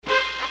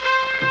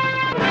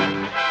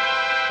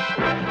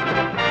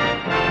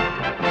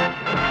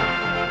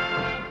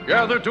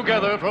gathered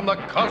together from the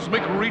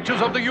cosmic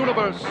reaches of the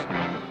universe,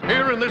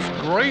 here in this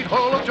great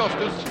hall of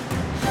justice.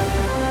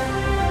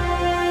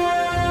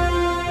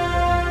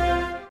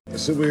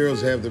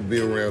 Superheroes have to be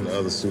around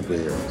other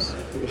superheroes.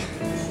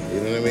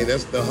 You know what I mean?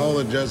 That's the Hall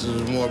of Justice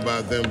is more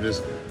about them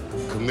just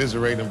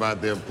commiserating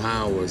about their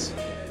powers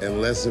and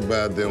less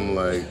about them,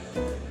 like,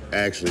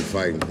 actually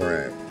fighting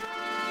crime.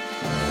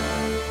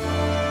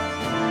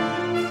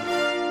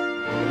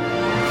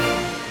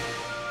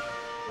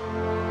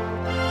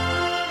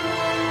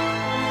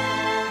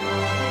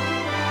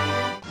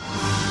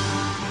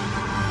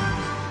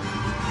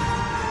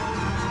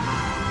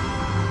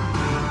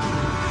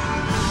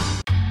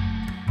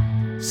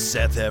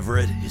 Seth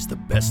Everett is the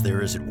best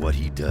there is at what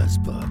he does,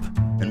 bub.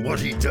 And what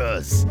he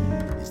does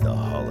is the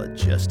Hall of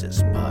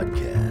Justice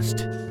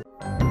podcast.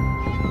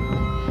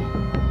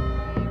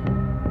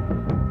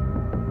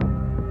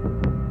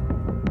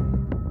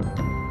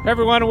 Hey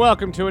everyone,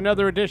 welcome to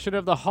another edition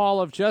of the Hall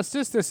of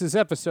Justice. This is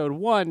episode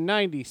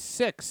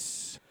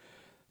 196.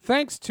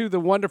 Thanks to the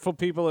wonderful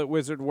people at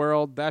Wizard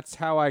World, that's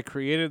how I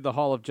created the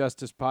Hall of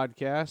Justice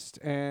podcast,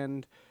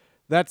 and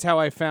that's how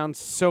I found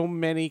so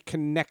many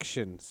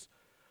connections.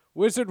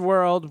 Wizard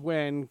World,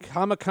 when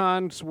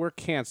Comic-Cons were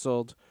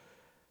canceled,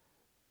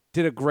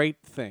 did a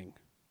great thing.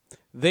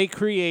 They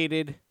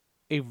created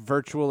a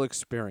virtual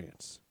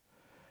experience.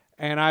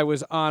 And I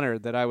was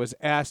honored that I was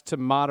asked to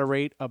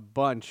moderate a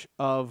bunch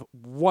of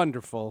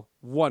wonderful,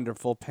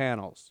 wonderful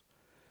panels.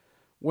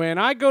 When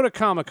I go to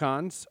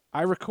Comic-Cons,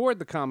 I record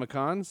the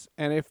Comic-Cons,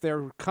 and if they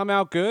come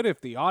out good, if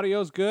the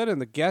audio's good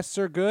and the guests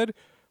are good,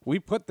 we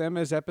put them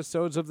as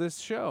episodes of this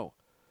show.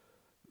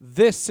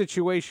 This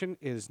situation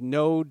is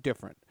no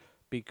different,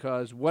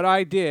 because what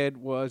I did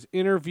was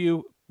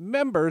interview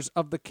members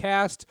of the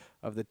cast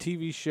of the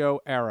TV show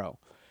Arrow.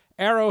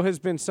 Arrow has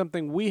been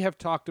something we have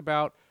talked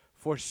about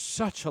for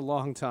such a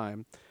long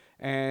time,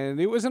 and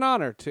it was an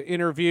honor to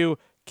interview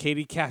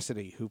Katie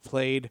Cassidy, who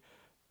played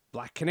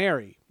Black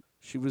Canary.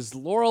 She was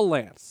Laurel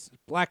Lance,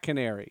 Black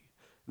Canary.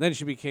 Then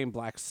she became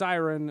Black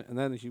Siren, and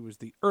then she was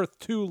the Earth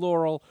 2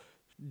 Laurel.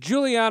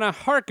 Juliana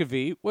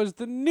Harkavy was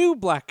the new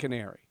Black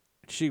Canary.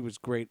 She was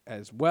great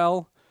as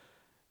well.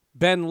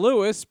 Ben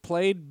Lewis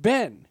played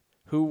Ben,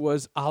 who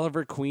was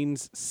Oliver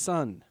Queen's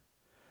son.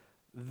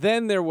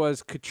 Then there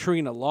was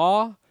Katrina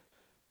Law.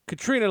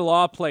 Katrina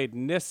Law played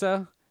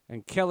Nyssa,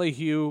 and Kelly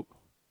Hu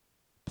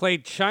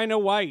played China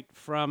White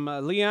from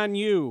Lian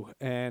Yu,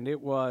 and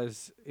it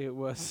was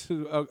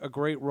a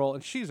great role.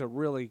 And she's a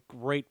really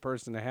great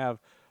person to have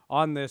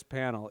on this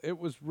panel. It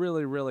was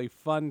really, really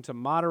fun to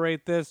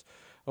moderate this.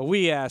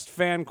 We asked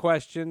fan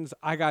questions.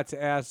 I got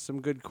to ask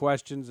some good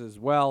questions as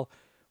well.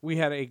 We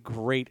had a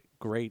great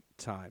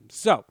time.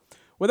 So,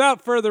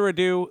 without further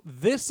ado,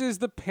 this is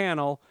the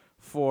panel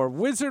for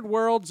Wizard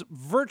World's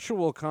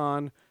Virtual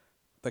Con,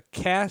 the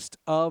cast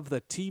of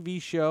the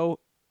TV show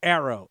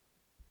Arrow.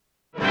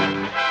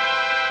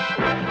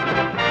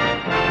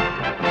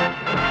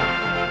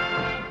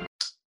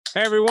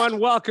 Hey everyone,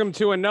 welcome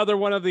to another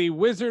one of the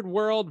Wizard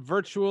World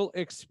virtual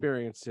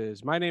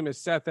experiences. My name is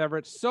Seth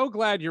Everett. So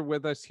glad you're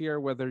with us here,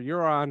 whether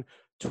you're on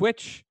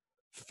Twitch,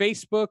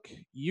 Facebook,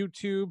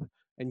 YouTube,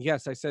 and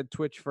yes, I said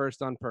Twitch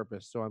first on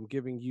purpose, so I'm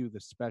giving you the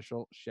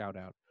special shout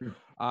out.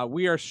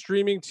 We are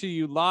streaming to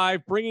you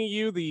live, bringing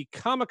you the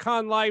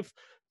Comic-Con life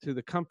to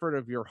the comfort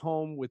of your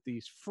home with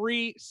these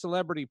free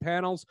celebrity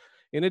panels.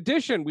 In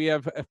addition, we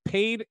have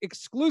paid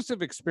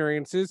exclusive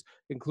experiences,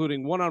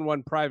 including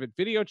one-on-one private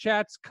video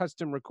chats,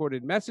 custom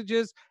recorded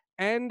messages,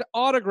 and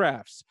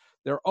autographs.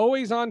 They're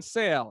always on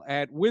sale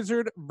at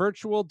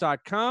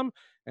wizardvirtual.com,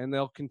 and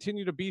they'll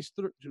continue to be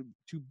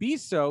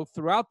so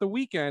throughout the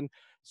weekend.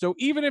 So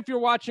even if you're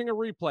watching a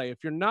replay,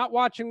 if you're not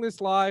watching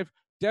this live,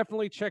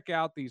 definitely check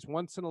out these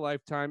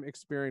once-in-a-lifetime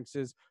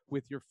experiences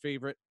with your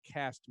favorite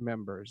cast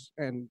members.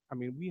 And, I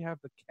mean, we have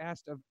the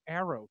cast of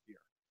Arrow here.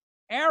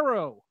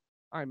 Arrow!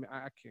 I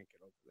can't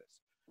get over this.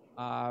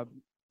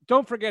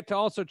 Don't forget to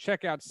also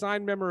check out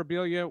signed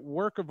memorabilia,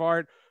 work of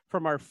art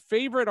from our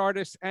favorite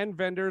artists and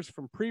vendors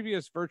from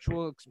previous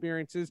virtual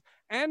experiences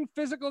and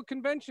physical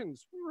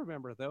conventions. We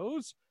remember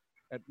those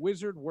at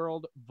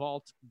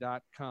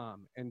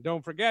wizardworldvault.com. And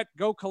don't forget,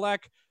 Go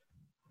Collect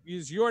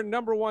is your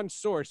number one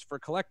source for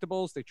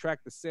collectibles. They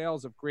track the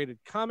sales of graded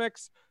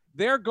comics.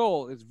 Their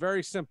goal is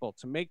very simple,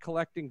 to make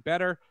collecting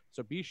better.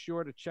 So be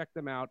sure to check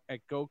them out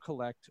at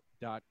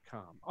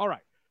gocollect.com. All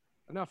right.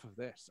 Enough of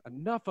this.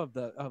 Enough of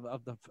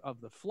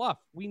the fluff.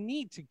 We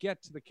need to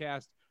get to the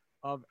cast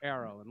of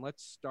Arrow, and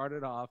let's start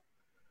it off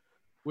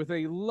with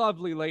a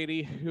lovely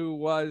lady who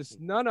was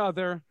none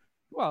other.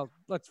 Well,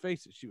 let's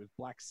face it. She was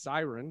Black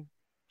Siren.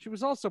 She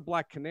was also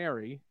Black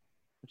Canary,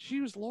 but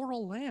she was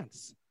Laurel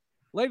Lance.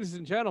 Ladies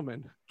and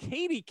gentlemen,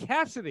 Katie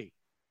Cassidy.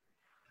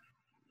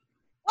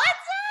 What's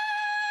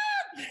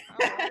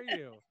up? How are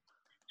you?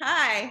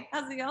 Hi,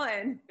 how's it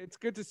going? It's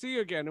good to see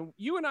you again.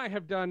 You and I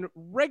have done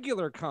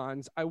regular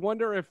cons. I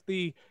wonder if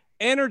the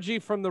energy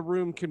from the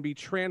room can be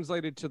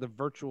translated to the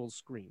virtual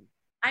screen.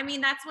 I mean,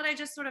 that's what I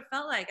just sort of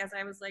felt like as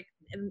I was like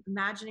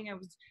imagining I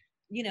was,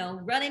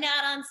 running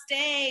out on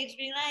stage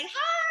being like,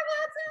 hi,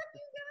 what's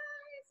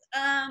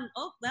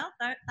Oh, well,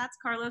 that's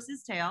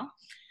Carlos's tail.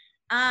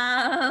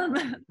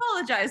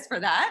 Apologize for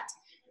that.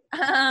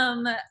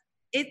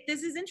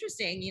 This is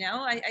interesting, you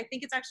know. I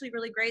think it's actually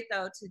really great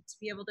though to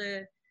be able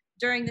to,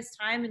 during this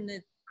time in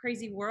the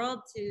crazy world,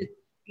 to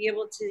be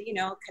able to, you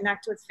know,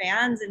 connect with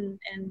fans and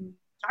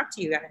talk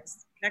to you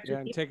guys.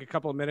 And take a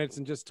couple of minutes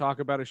and just talk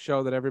about a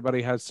show that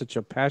everybody has such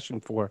a passion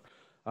for.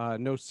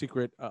 No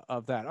secret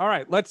of that. All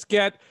right, let's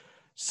get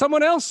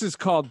someone else is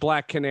called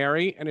Black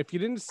Canary. And if you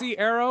didn't see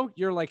Arrow,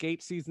 you're like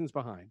 8 seasons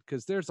behind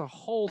because there's a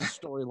whole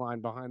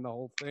storyline behind the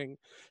whole thing.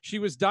 She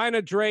was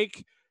Dinah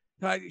Drake.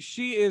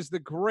 She is the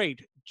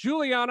great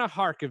Juliana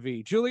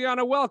Harkavy.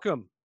 Juliana,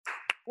 welcome.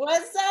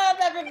 What's up,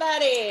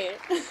 everybody?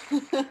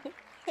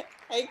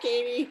 Hey,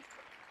 Katie.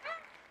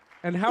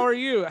 And how are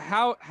you?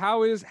 How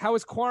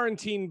has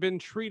quarantine been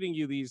treating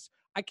you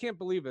I can't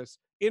believe this.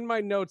 In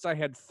my notes, I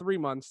had 3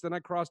 months. Then I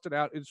crossed it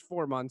out. It's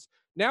 4 months.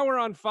 Now we're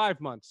on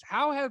 5 months.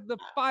 How have the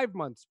 5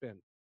 months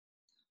been?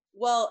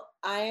 Well,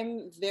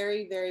 I'm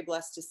very, very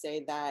blessed to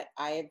say that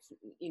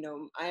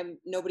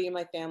nobody in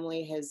my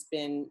family has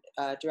been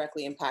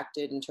directly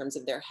impacted in terms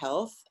of their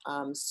health.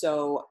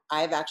 So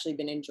I've actually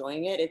been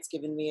enjoying it. It's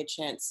given me a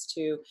chance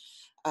to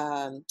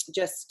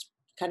just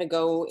kind of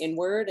go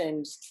inward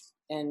and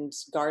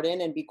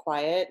garden and be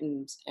quiet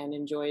and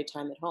enjoy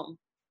time at home.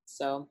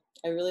 So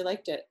I really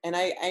liked it. And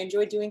I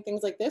enjoy doing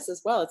things like this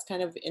as well. It's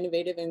kind of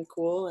innovative and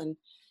cool and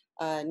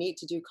neat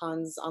to do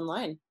cons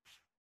online.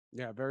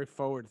 Yeah, very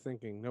forward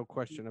thinking, no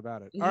question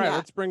about it. All right,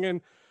 let's bring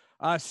in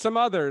some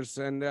others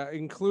and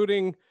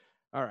including,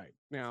 all right,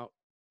 now,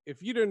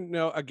 if you didn't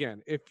know,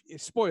 again, if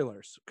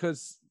spoilers,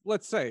 because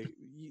let's say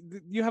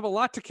you have a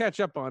lot to catch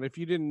up on if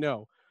you didn't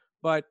know,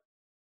 but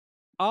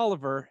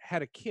Oliver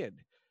had a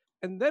kid.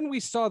 And then we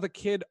saw the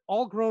kid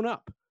all grown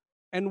up.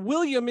 And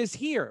William is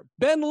here.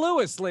 Ben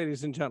Lewis,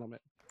 ladies and gentlemen.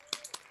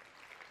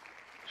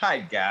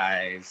 Hi,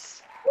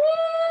 guys.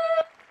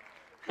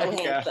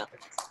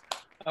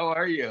 How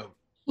are you?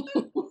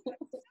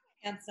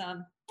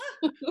 Handsome.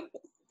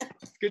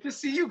 Good to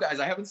see you guys.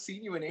 I haven't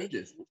seen you in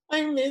ages.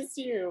 I miss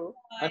you.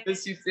 I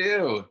miss you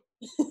too.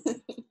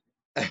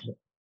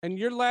 And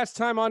your last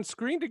time on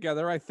screen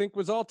together, I think,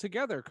 was all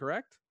together,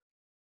 correct?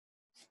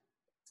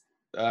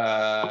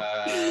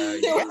 Yeah.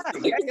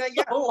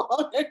 So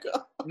long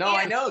ago. No,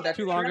 I know that's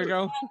too long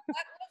ago.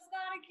 What's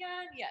that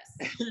again? Yes.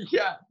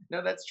 Yeah,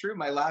 no, that's true.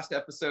 My last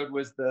episode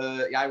was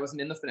I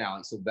wasn't in the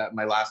finale, so that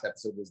my last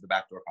episode was the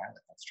backdoor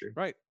pilot. That's true.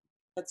 Right.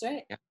 That's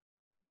right.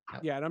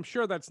 Yeah, and I'm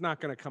sure that's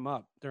not going to come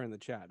up during the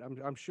chat.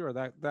 I'm sure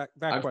that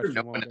I'm question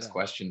sure no one has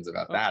questions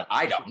about that.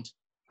 I don't.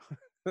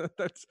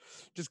 That's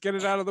just get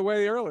it out of the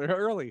way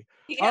early.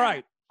 Yeah. All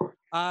right.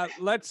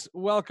 Let's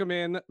welcome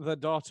in the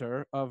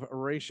daughter of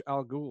Ra's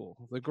al Ghul,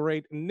 the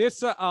great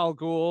Nyssa al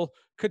Ghul,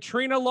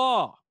 Katrina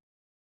Law.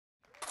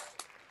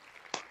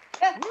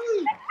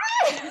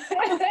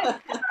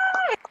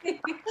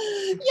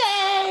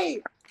 Yay!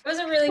 It was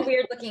a really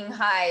weird looking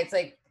hi. It's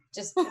like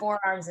just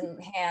forearms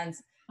and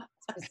hands.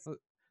 As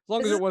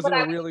long as it wasn't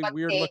a really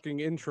weird looking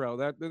intro,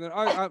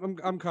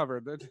 I'm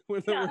covered.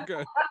 We're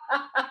good.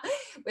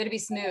 Way to be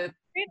smooth.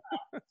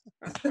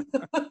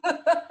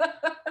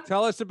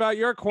 Tell us about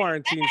your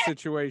quarantine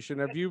situation.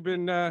 Have you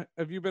been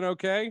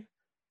okay?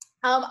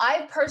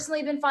 I've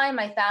personally been fine.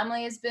 My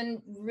family has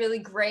been really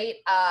great.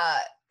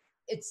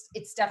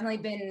 It's definitely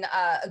been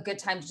a good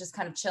time to just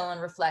kind of chill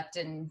and reflect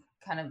and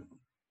kind of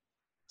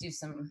do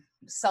some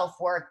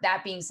self-work.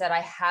 That being said,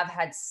 I have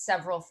had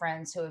several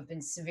friends who have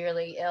been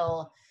severely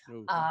ill,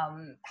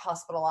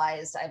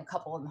 hospitalized. I have a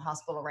couple in the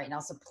hospital right now.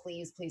 So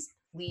please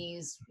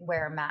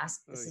wear a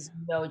mask. This is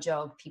no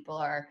joke. People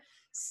are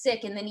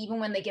sick. And then even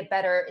when they get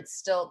better, it's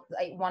still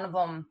like one of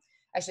them,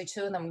 actually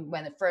 2 of them,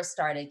 when it first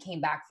started,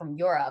 came back from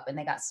Europe and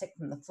they got sick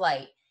from the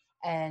flight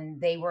and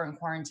they were in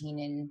quarantine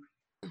in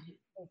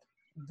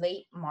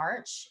late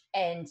March.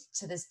 And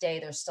to this day,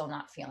 they're still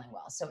not feeling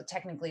well. So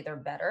technically they're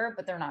better,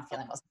 but they're not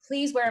feeling well. So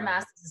please wear a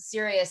mask. It's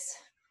serious.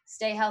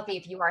 Stay healthy.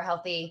 If you are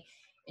healthy,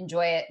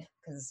 enjoy it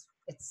because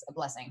it's a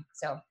blessing.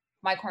 So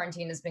my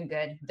quarantine has been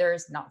good.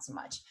 Theirs, not so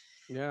much.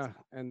 Yeah.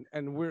 And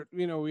we're,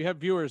 we have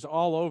viewers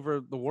all over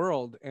the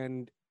world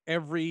and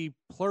every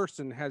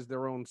person has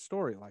their own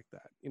story like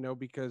that,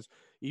 because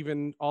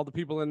even all the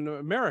people in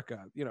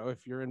America,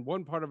 if you're in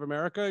one part of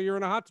America, you're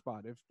in a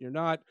hotspot. If you're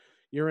not,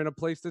 you're in a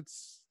place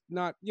that's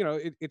not,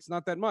 it's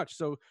not that much.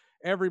 So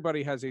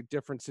everybody has a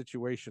different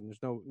situation.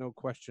 There's no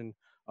question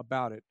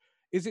about it.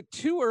 Is it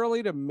too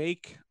early to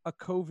make a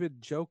COVID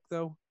joke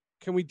though?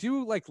 Can we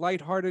do like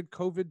lighthearted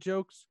COVID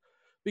jokes?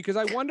 Because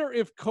I wonder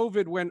if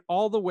COVID went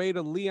all the way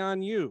to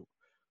Leon Yu.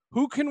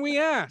 Who can we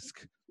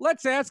ask?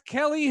 Let's ask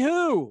Kelly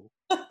Hu.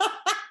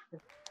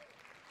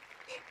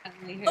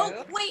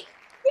 Oh, wait.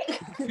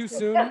 Too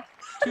soon?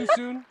 Too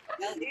soon?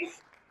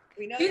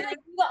 We know Do you're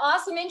the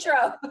awesome intro.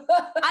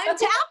 I'm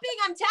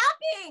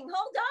tapping.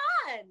 Hold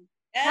on.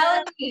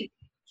 Kelly.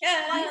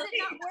 Why is it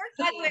not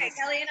By the working? way,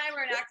 Kelly and I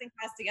were in acting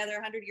class together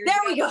 100 years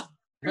There ago. we go.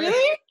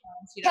 Really?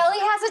 Kelly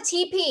has a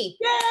TP.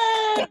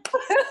 Yay!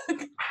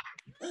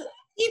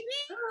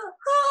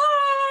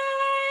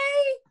 Hi.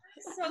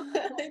 so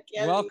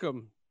cool.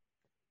 Welcome.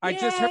 I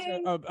just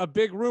heard a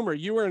big rumor.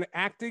 You were in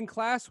acting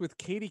class with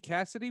Katie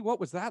Cassidy. What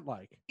was that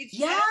like?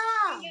 Yeah.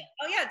 Oh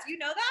yeah. Do you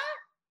know that?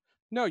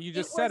 No, you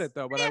just said it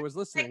though, but I was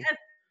listening.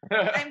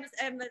 I'm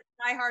a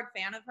diehard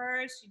fan of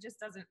hers. She just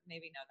doesn't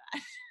maybe know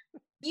that.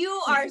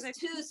 You are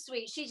too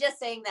sweet. She's just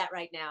saying that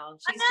right now.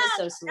 She's just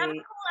so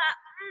sweet.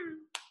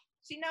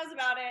 She knows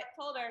about it.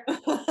 Told her.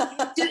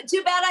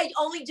 Too bad I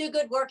only do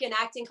good work in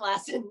acting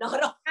class and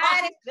not on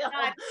film.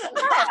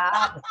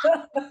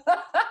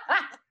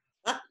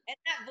 And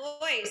that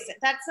voice,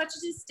 that's such a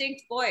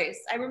distinct voice.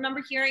 I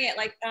remember hearing it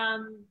like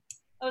it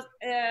was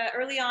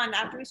early on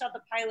after we shot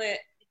the pilot.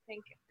 I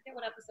forget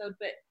what episode,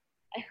 but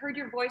I heard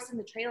your voice in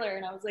the trailer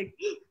and I was like,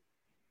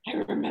 I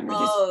remember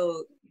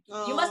this.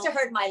 You must have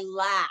heard my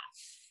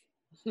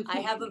laugh. I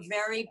have a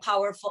very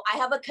powerful, I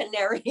have a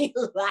canary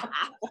laugh.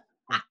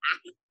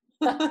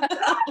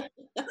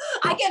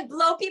 I can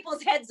blow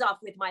people's heads off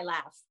with my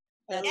laugh.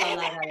 That's how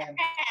loud I am.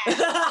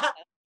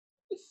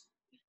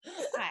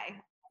 Hi.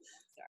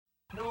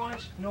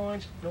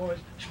 Noise,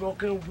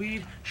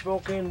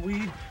 smoking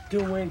weed,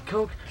 doing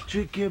coke,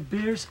 drinking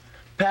beers,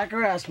 pack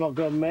her ass, my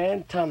good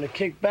man. Time to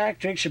kick back,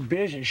 drink some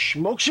beers, and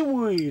smoke some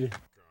weed.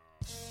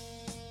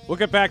 We'll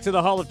get back to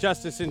the Hall of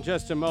Justice in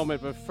just a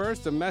moment, but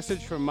first, a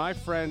message from my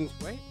friends,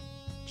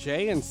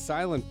 Jay and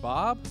Silent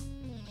Bob?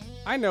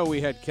 I know we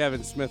had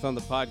Kevin Smith on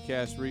the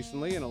podcast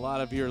recently, and a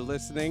lot of you are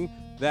listening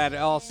that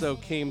also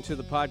came to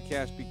the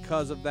podcast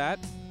because of that.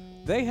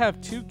 They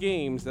have 2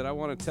 games that I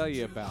want to tell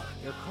you about.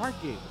 They're card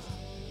games,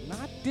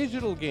 not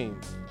digital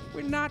games.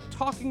 We're not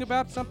talking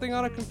about something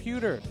on a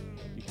computer.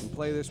 You can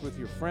play this with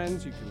your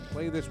friends. You can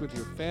play this with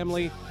your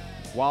family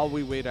while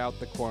we wait out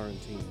the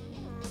quarantine.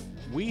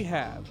 We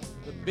have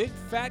the Big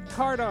Fat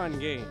Card-On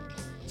game.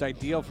 It's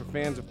ideal for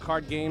fans of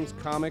card games,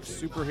 comics,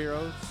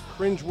 superheroes,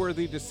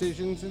 cringeworthy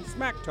decisions, and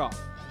smack talk.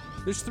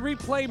 There's 3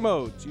 play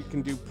modes. You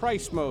can do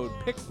price mode,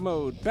 pick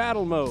mode,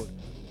 battle mode,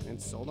 and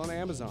sold on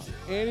Amazon.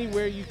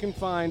 Anywhere you can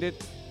find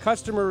it.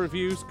 Customer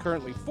reviews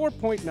currently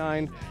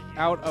 4.9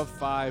 out of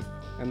 5.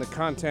 And the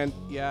content,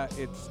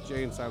 it's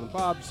Jay and Silent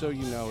Bob, so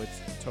you know it's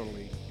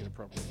totally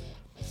inappropriate.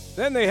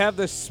 Then they have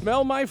the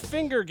Smell My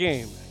Finger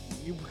game.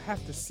 You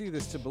have to see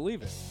this to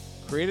believe it.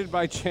 Created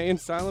by Jay and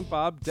Silent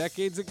Bob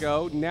decades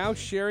ago, now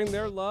sharing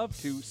their love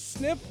to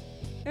snip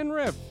and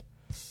rip.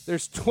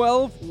 There's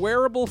 12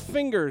 wearable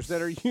fingers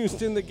that are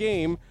used in the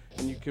game,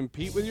 and you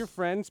compete with your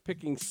friends,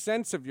 picking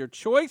scents of your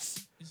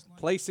choice,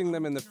 placing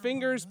them in the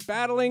fingers,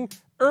 battling,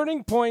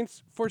 earning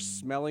points for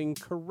smelling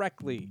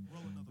correctly.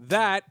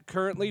 That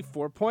currently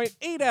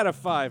 4.8 out of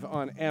 5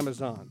 on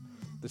Amazon.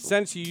 The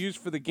scents you use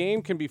for the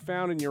game can be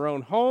found in your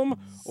own home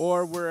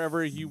or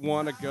wherever you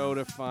want to go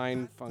to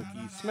find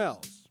funky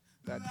smells.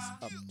 That's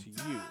up to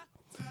you.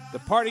 The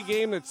party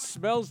game that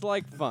smells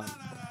like fun.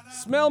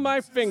 Smell My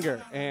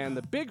Finger and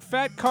the Big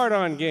Fat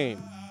Card-On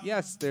game.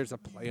 Yes, there's a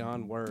play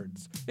on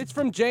words. It's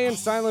from Jay and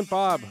Silent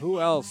Bob.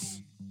 Who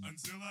else?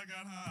 Until I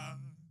got high.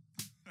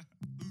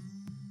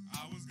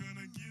 I was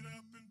gonna get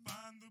up and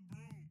find the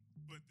broom,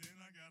 but then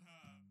I got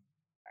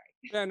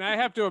high. And I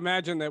have to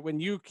imagine that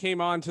when you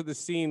came onto the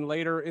scene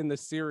later in the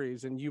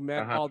series and you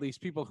met all these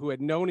people who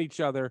had known each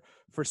other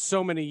for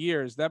so many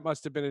years, that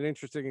must have been an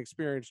interesting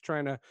experience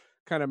trying to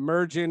kind of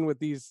merge in with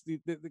these,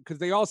 because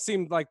they all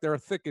seemed like they're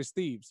thick as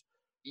thieves.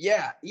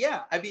 Yeah.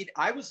 I mean,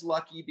 I was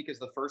lucky because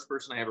the first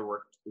person I ever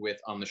worked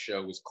with on the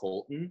show was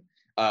Colton,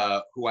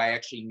 who I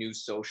actually knew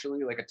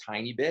socially like a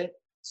tiny bit.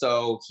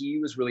 So he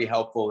was really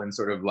helpful in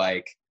sort of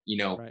like,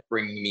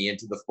 bringing me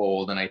into the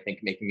fold and I think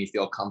making me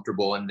feel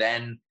comfortable. And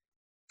then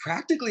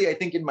practically, I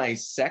think in my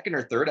 2nd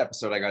or 3rd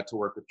episode, I got to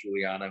work with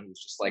Juliana, who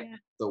was just like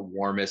the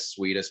warmest,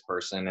 sweetest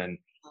person.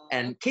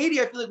 And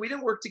Katie, I feel like we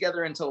didn't work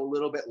together until a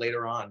little bit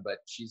later on, but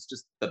she's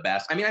just the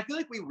best. I mean, I feel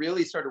like we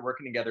really started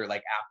working together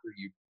like after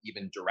you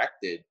even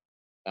directed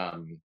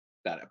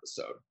that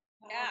episode.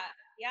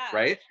 Yeah.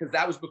 Right? Because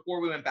that was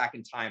before we went back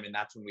in time, and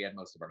that's when we had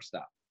most of our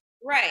stuff.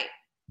 Right.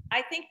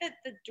 I think that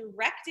the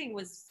directing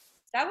was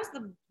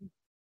the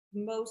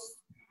most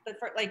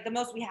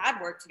we had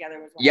worked together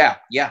was. Yeah.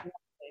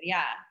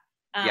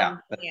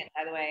 Brilliant,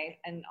 by the way,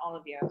 and all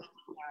of you.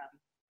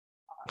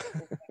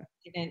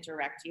 Didn't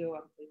direct you.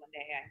 Hopefully one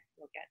day I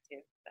will get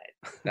to.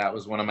 But that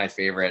was one of my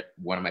favorite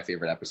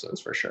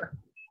episodes for sure.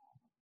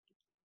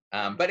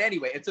 But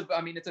anyway, it's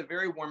a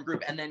very warm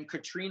group. And then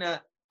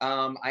Katrina,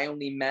 I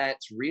only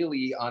met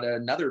really on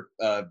another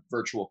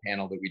virtual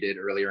panel that we did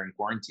earlier in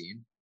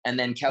quarantine. And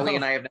then Kelly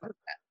and I have never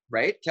met,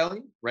 right?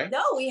 Kelly, right?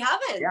 No, we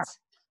haven't. Yeah.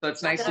 So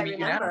it's nice to meet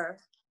you now.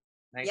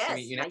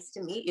 Nice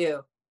to meet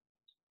you.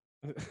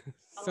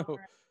 So.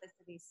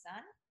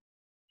 Son?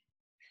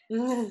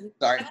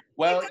 Sorry.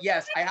 Well,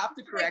 yes, I have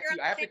to correct you.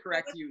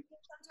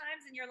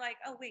 Sometimes, and you're like,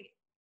 oh wait,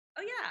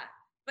 oh yeah,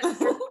 but your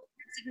parents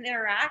didn't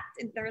interact,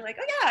 and they're like,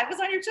 oh yeah, I was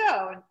on your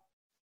show, and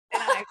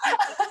I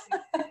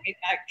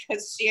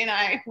because she and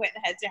I went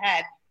head to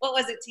head. What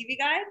was it, TV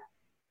Guide?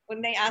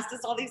 When they asked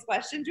us all these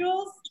questions,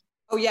 Jules?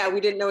 Oh yeah, we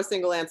didn't know a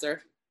single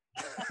answer.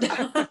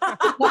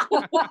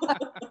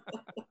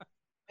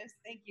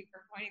 Thank you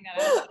for pointing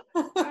that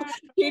out.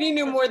 Katie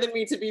knew more than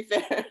me, to be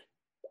fair.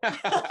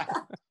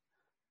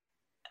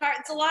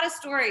 It's a lot of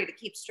story to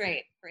keep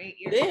straight, right?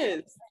 It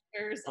is.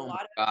 There's a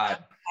lot of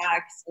God.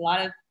 facts, a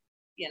lot of,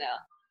 you know.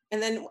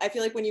 And then I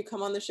feel like when you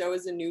come on the show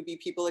as a newbie,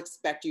 people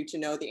expect you to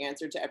know the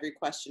answer to every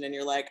question, and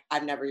you're like,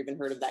 I've never even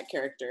heard of that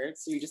character.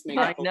 So you just make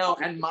I know,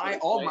 and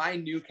all my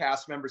new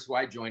cast members who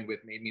I joined with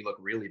made me look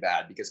really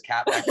bad because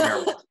Kat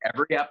McNamara watched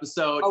every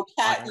episode. Oh,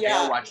 Kat,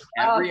 yeah. Watched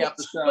every She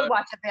episode. would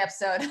watch every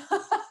episode.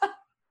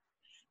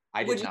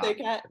 I did Would you not. say,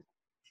 Kat?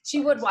 She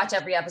would watch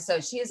every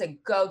episode. She is a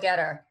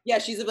go-getter. Yeah,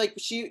 she's like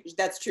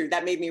that's true.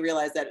 That made me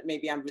realize that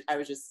maybe I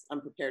was just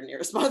unprepared and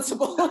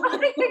irresponsible.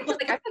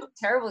 Like, I'm a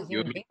terrible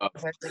human being.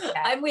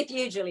 I'm with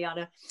you,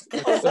 Juliana.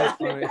 That's so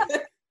funny.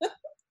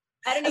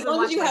 I don't As even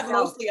long as watch you have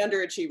myself. mostly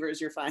underachievers,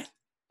 you're fine.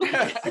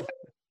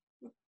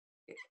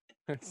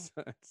 That's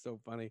so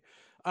funny.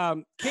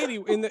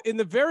 Katie, in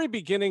the very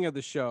beginning of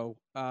the show,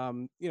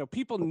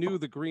 people knew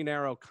the Green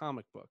Arrow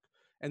comic book,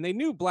 and they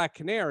knew Black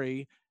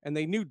Canary, and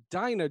they knew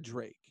Dinah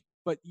Drake,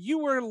 but you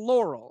were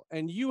Laurel,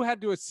 and you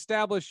had to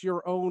establish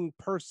your own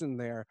person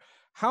there.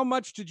 How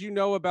much did you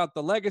know about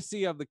the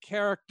legacy of the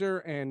character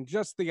and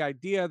just the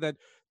idea that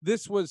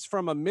this was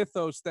from a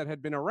mythos that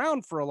had been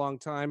around for a long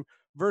time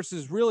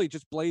versus really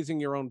just blazing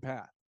your own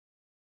path?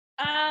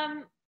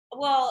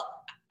 Well,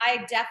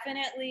 I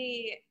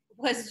definitely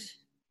was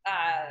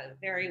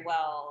very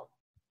well,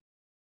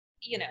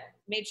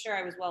 made sure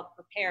I was well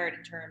prepared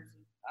in terms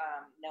of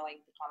knowing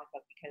the comic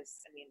book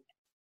because, I mean,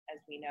 as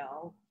we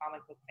know,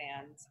 comic book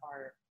fans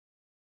are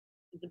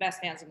the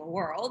best fans in the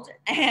world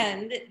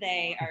and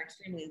they are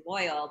extremely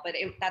loyal, but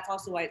that's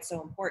also why it's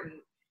so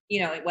important.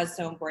 It was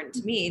so important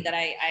to me that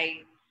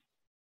I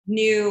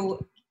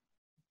knew,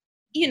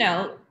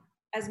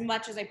 as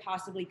much as I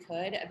possibly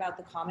could about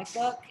the comic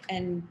book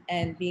and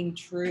being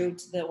true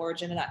to the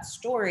origin of that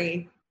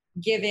story,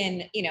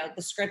 given,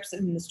 the scripts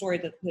and the story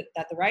that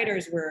the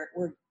writers were,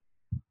 where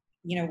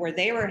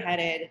they were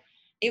headed.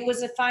 It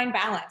was a fine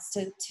balance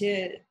to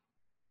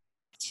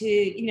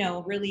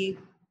really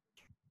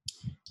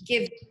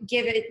give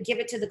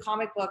it to the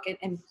comic book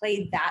and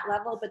play that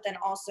level, but then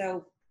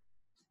also,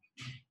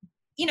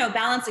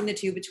 balancing the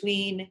two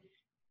between,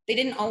 they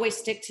didn't always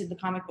stick to the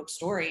comic book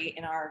story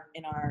in our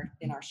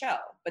show,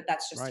 but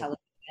that's just right. television,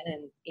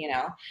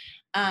 and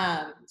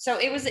so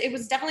it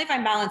was definitely a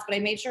fine balance, but I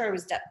made sure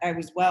I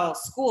was well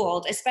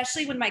schooled,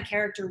 especially when my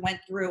character went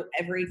through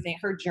everything,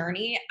 her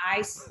journey.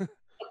 I took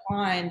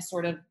on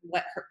sort of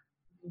what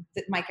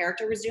my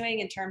character was doing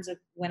in terms of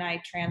when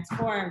I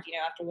transformed,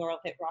 after Laurel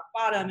hit rock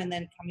bottom and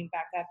then coming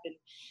back up and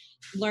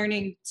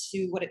learning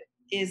to what it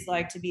is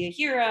like to be a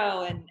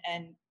hero and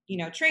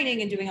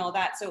training and doing all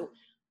that. So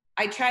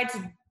I tried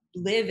to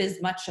live as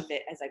much of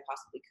it as I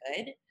possibly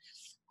could.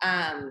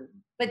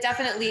 But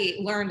definitely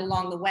learned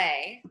along the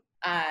way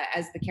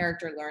as the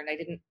character learned.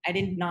 I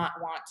did not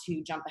want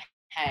to jump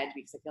ahead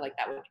because I feel like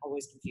that would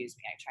always confuse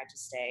me. I tried to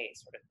stay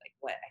sort of like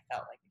what I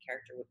felt like the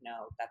character would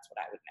know. That's what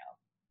I would know.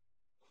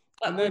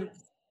 But and then,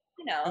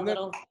 with, a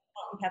little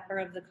salt and pepper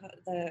of the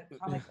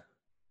comic.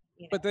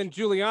 But then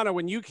Juliana,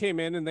 when you came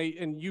in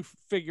and you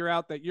figure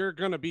out that you're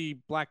going to be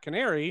Black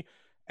Canary,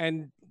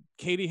 and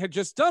Katie had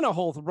just done a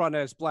whole run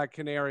as Black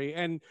Canary,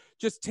 and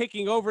just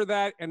taking over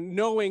that and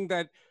knowing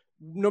that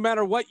no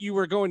matter what you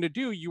were going to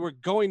do, you were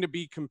going to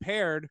be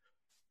compared,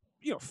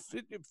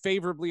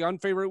 favorably,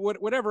 unfavorably,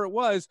 whatever it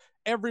was,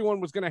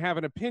 everyone was going to have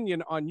an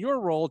opinion on your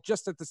role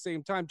just at the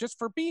same time, just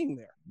for being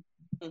there.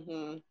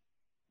 Mm-hmm.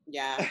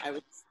 Yeah, I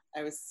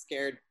was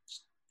scared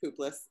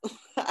poopless.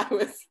 I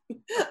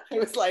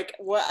was like,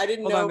 what? I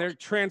didn't know. Hold on, they're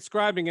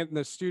transcribing it in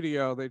the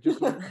studio. They just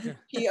POOPLESS.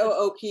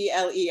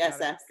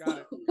 Got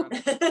it.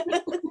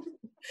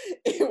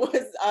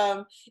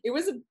 It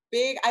was a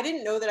big. I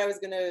didn't know that I was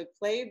gonna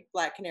play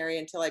Black Canary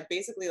until I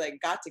basically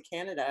got to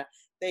Canada.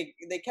 They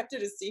kept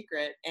it a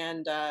secret,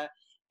 and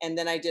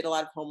then I did a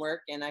lot of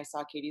homework and I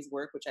saw Katie's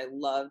work, which I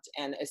loved.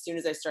 And as soon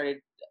as I started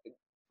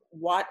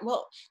not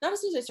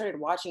as soon as I started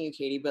watching you,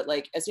 Katie, but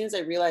as soon as I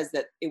realized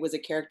that it was a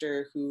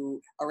character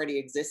who already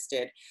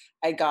existed,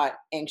 I got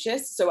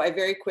anxious. So I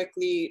very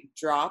quickly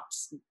dropped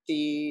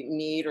the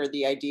need or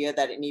the idea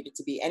that it needed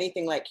to be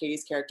anything like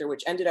Katie's character,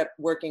 which ended up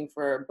working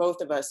for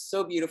both of us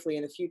so beautifully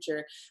in the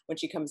future when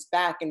she comes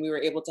back, and we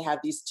were able to have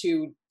these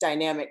two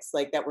dynamics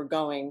that were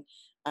going.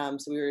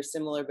 So we were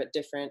similar but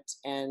different,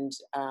 and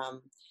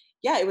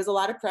yeah, it was a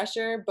lot of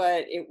pressure,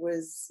 but it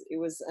was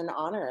an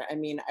honor. I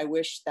mean, I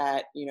wish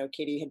that,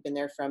 Katie had been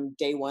there from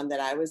day one that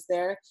I was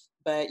there,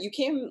 but you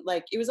came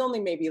it was only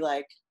maybe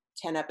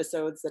 10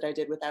 episodes that I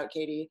did without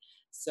Katie.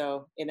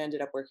 So it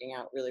ended up working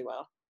out really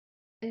well.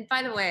 And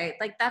by the way,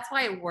 that's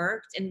why it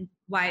worked and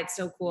why it's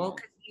so cool.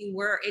 Cause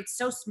it's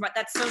so smart.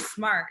 That's so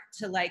smart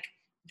to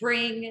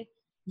bring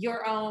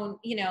your own,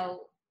 you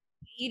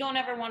don't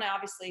ever want to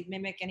obviously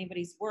mimic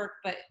anybody's work,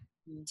 but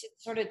to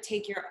sort of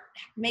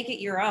make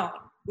it your own,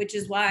 which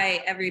is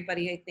why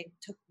everybody, I think,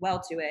 took well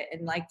to it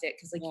and liked it.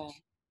 Cause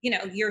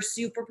you're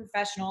super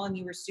professional and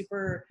you were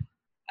super,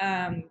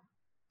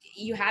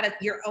 you had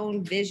your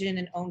own vision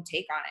and own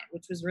take on it,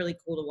 which was really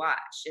cool to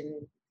watch.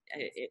 And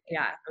it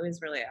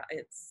was really,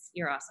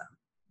 you're awesome.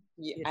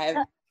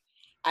 Yeah,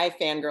 I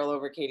fangirl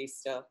over Katie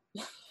still.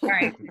 All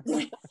right.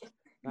 Nice.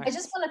 I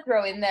just want to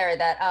throw in there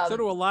that so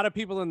do a lot of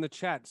people in the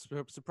chat,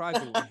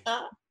 surprisingly.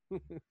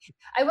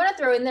 I want to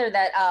throw in there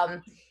that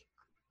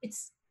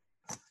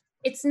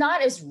it's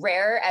not as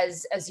rare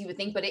as you would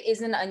think, but it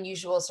is an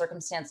unusual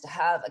circumstance to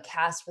have a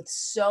cast with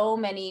so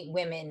many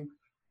women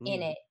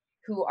in it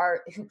who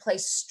play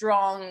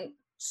strong,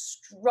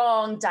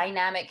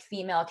 dynamic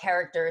female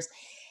characters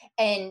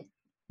and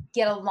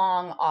get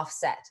along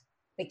offset.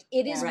 Like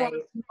it is one of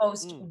the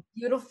most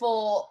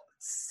beautiful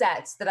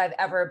sets that I've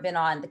ever been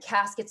on. The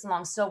cast gets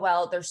along so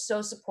well. They're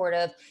so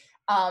supportive.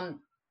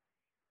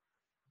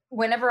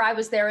 Whenever I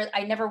was there,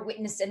 I never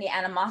witnessed any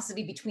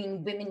animosity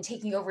between women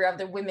taking over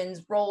other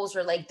women's roles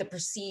or like the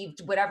perceived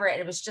whatever.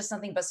 It was just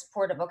something but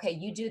supportive. Okay,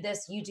 you do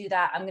this, you do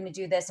that. I'm going to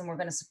do this, and we're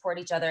going to support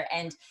each other.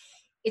 And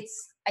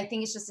I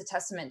think it's just a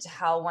testament to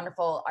how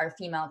wonderful our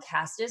female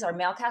cast is. Our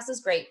male cast is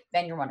great.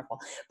 Ben, you're wonderful.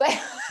 But,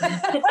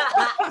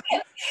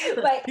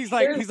 but he's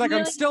like, really,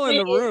 I'm still in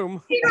the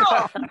room.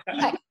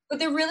 But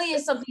there really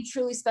is something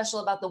truly special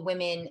about the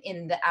women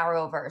in the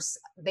Arrowverse.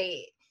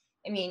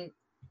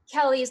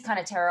 Kelly is kind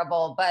of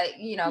terrible, but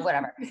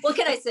whatever. What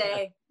can I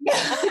say?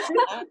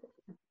 I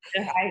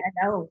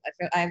know.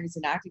 I was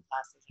in acting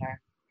class with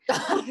her.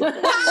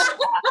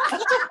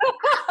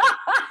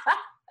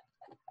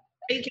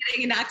 Are you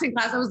kidding? In acting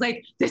class, I was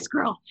like, this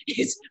girl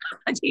is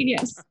a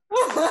genius.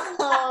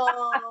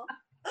 Aww.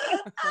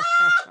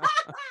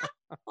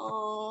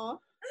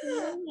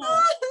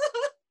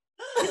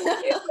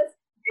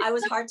 I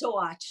was hard to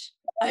watch.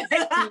 And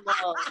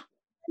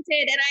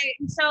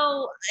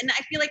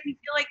I feel like we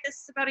feel like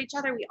this about each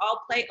other. We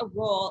all play a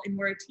role and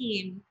we're a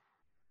team,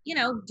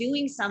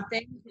 doing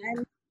something,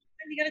 and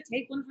we got to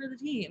take one for the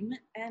team.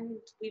 And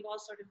we've all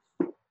sort of,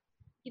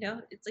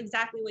 it's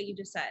exactly what you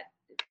just said.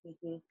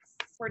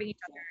 Supporting each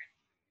other.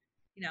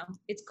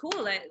 It's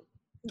cool that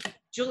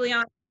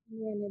Juliana,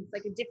 and it's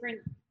like a different,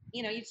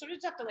 you sort of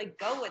just have to like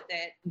go with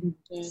it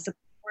to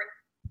support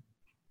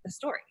the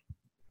story.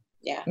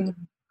 Yeah.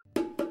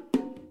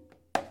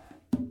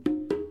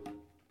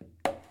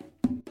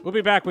 We'll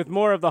be back with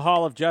more of the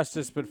Hall of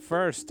Justice, but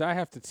first, I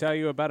have to tell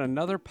you about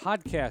another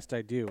podcast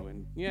I do.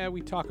 And yeah, we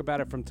talk about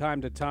it from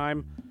time to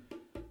time,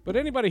 but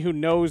anybody who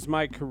knows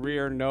my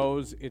career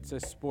knows it's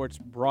a sports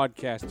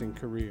broadcasting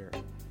career.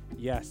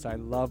 Yes, I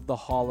love the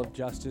Hall of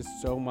Justice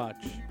so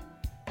much.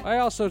 I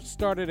also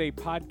started a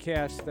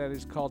podcast that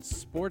is called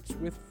Sports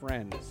with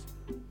Friends.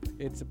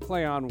 It's a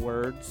play on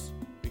words,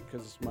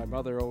 because my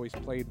mother always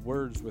played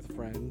words with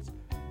friends.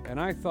 And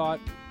I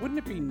thought, wouldn't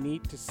it be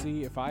neat to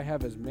see if I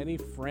have as many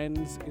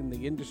friends in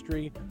the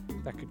industry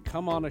that could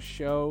come on a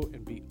show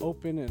and be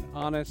open and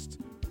honest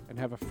and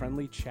have a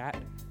friendly chat?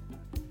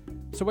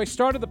 So I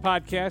started the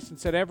podcast and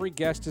said every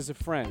guest is a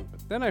friend.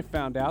 But then I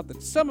found out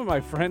that some of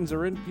my friends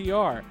are in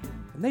PR,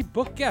 and they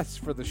book guests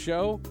for the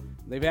show.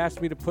 And they've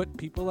asked me to put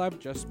people I'm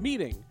just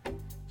meeting.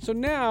 So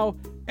now,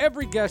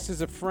 every guest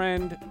is a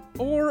friend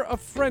or a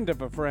friend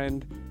of a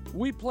friend.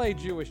 We play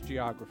Jewish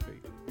geography.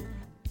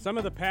 Some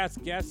of the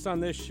past guests on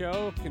this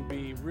show can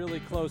be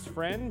really close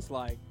friends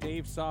like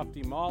Dave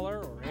Softy Mahler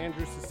or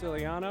Andrew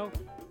Siciliano,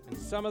 and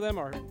some of them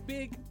are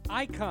big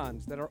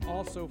icons that are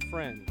also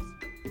friends.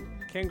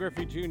 Ken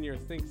Griffey Jr.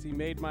 thinks he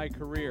made my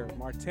career.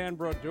 Martin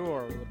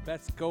Brodeur, the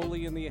best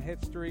goalie in the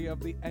history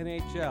of the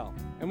NHL.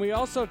 And we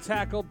also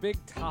tackle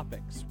big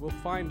topics. We'll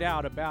find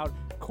out about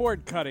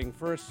cord cutting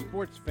for a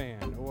sports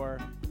fan or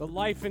the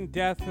life and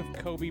death of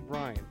Kobe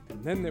Bryant.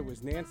 And then there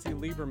was Nancy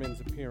Lieberman's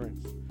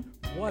appearance.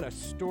 What a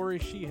story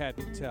she had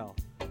to tell.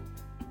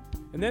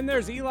 And then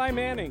there's Eli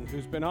Manning,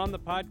 who's been on the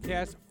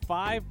podcast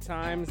 5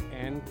 times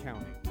and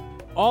counting.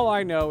 All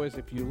I know is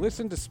if you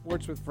listen to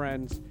Sports with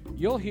Friends,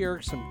 you'll hear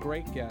some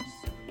great guests.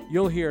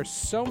 You'll hear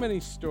so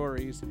many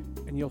stories,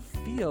 and you'll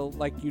feel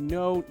like you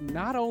know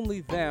not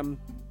only them,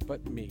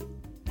 but me.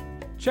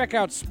 Check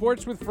out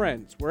Sports with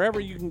Friends wherever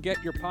you can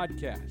get your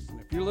podcasts. And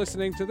if you're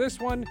listening to this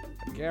one,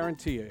 I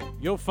guarantee you,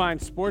 you'll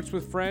find Sports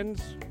with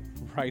Friends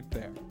right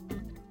there.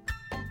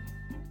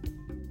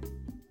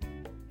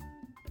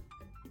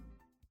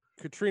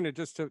 Katrina,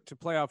 just to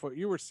play off what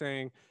you were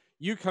saying,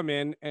 you come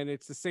in and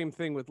it's the same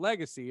thing with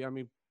Legacy. I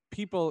mean,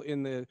 people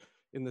in the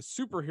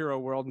superhero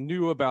world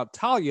knew about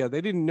Talia. They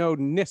didn't know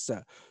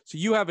Nyssa. So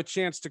you have a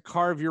chance to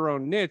carve your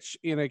own niche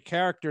in a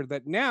character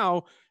that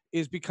now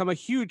is become a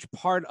huge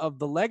part of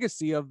the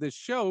legacy of this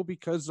show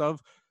because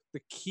of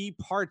the key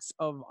parts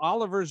of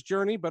Oliver's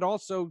journey, but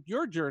also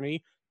your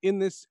journey in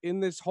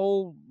this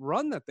whole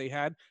run that they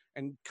had.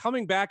 And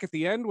coming back at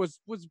the end was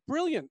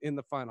brilliant in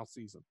the final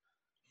season.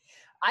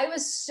 I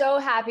was so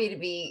happy to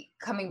be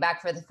coming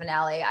back for the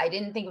finale. I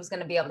didn't think it was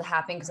going to be able to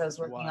happen because I was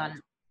working on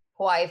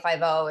Hawaii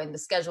Five-0 and the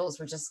schedules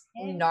were just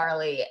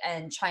gnarly,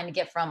 and trying to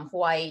get from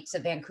Hawaii to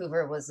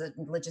Vancouver was a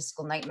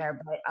logistical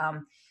nightmare. But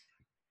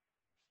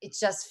it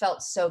just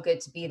felt so good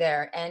to be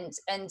there. And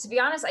to be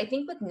honest, I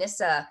think with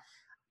Nyssa,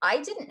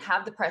 I didn't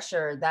have the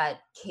pressure that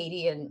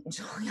Katie and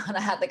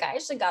Juliana had. Like, I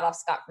actually got off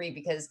scot-free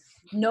because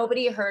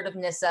nobody heard of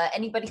Nissa.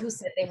 Anybody who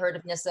said they heard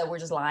of Nissa were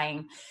just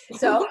lying.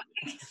 So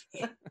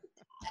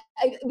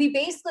we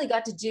basically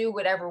got to do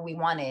whatever we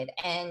wanted.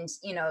 And,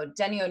 you know,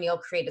 Denny O'Neil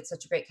created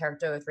such a great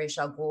character with Ra's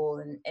al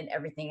Ghul and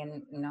everything.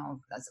 And, you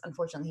know, that's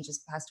unfortunately, he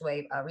just passed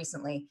away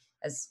recently,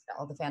 as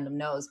all the fandom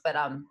knows. But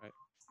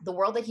the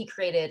world that he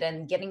created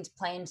and getting to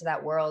play into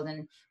that world,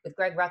 and with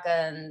Greg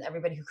Rucka and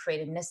everybody who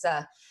created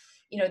Nissa,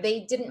 you know,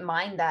 they didn't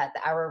mind that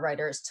our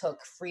writers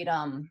took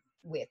freedom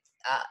with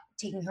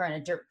taking her in a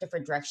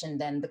different direction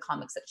than the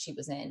comics that she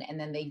was in. And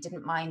then they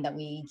didn't mind that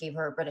we gave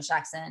her a British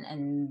accent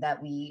and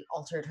that we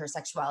altered her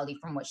sexuality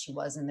from what she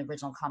was in the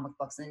original comic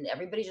books. And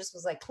everybody just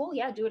was like, cool,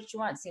 yeah, do what you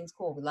want. It seems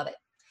cool. We love it.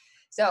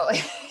 So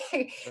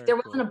there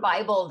wasn't a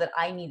Bible that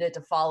I needed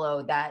to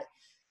follow that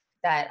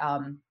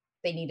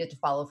they needed to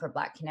follow for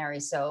Black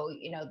Canary. So,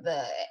 you know,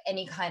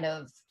 any kind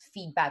of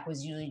feedback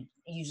was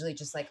usually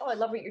just like, oh, I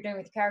love what you're doing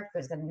with the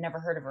characters. I've never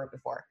heard of her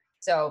before.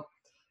 So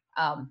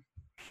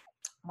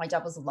my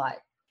job was a lot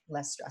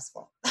less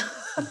stressful.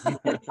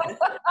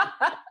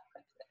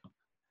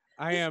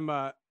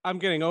 I'm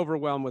getting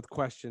overwhelmed with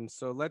questions.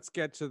 So let's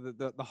get to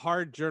the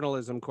hard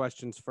journalism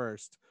questions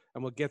first,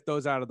 and we'll get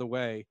those out of the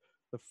way.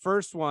 The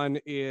first one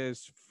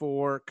is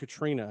for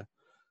Katrina.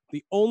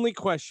 The only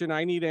question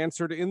I need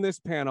answered in this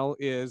panel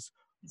is,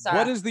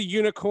 what is the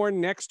unicorn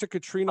next to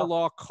Katrina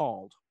Law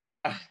called?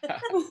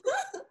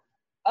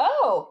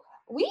 Oh,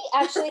 we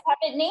actually have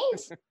it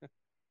named.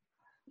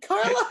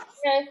 Carla.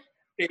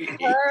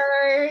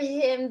 Her,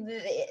 him,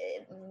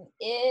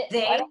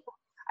 it.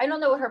 I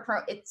don't know what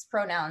her its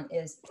pronoun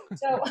is.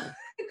 So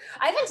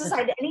I haven't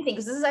decided anything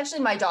because this is actually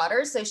my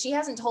daughter, so she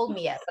hasn't told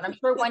me yet, but I'm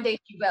sure one day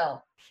she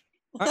will.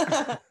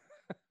 I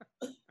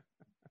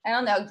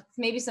don't know.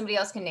 Maybe somebody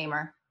else can name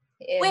her.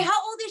 Wait,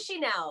 how old is she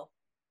now?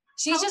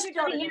 She's just a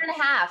year and a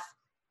half.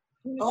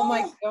 Oh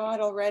my God,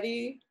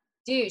 already?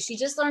 Dude, she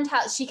just learned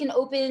how she can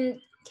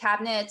open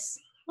cabinets.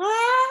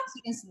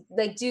 She can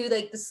like do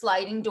like the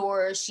sliding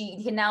doors.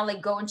 She can now like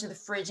go into the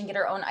fridge and get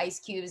her own ice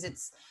cubes.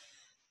 It's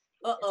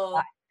it's a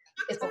lot.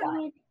 Oh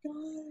my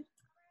God.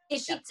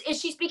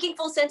 Is she speaking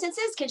full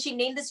sentences? Can she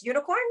name this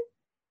unicorn?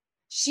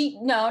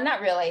 No,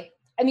 not really.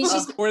 I mean,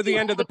 she's or the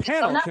end of the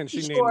panel. Can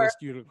she name this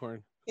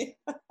unicorn?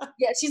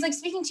 Yeah, she's like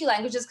speaking 2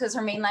 languages because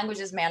her main language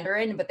is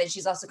Mandarin, but then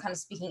she's also kind of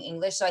speaking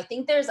English. So I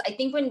think there's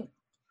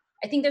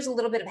a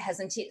little bit of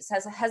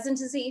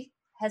hesitancy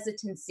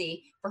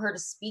for her to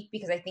speak,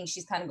 because I think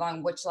she's kind of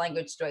going, which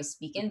language do I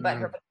speak in? But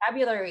her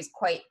vocabulary is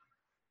quite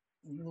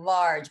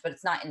large, but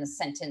it's not in the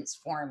sentence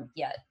form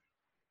yet.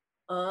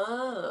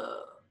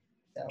 Oh.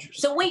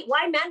 So wait,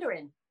 why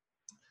Mandarin?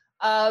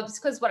 It's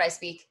because what I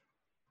speak.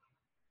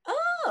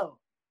 Oh.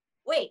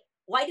 Wait,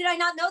 why did I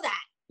not know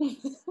that?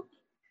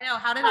 I know,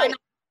 how did I not?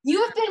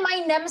 You have been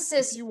my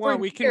nemesis.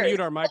 We can mute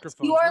our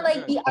microphones. You are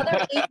like the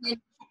other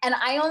agent, and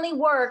I only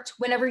worked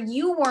whenever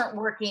you weren't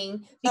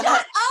working.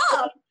 Because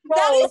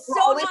that is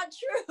so not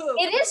true.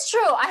 It is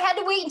true. I had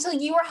to wait until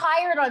you were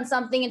hired on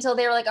something until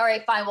they were like, all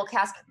right, fine, we'll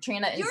cast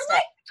Katrina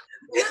instead.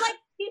 You're like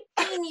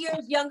 15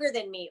 years younger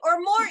than me, or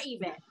more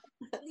even.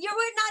 We're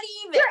not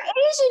even. You're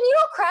Asian, you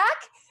don't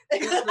crack.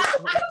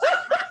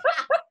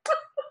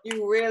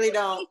 You really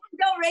don't.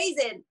 No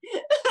raisin.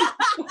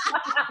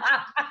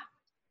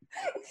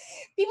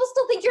 People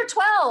still think you're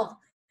 12.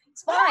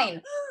 It's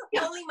fine.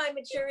 Only my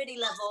maturity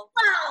level.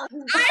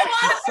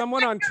 Can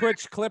someone on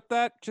Twitch clip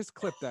that? Just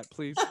clip that,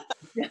 please.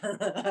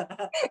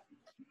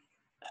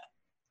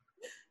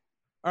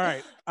 All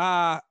right.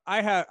 I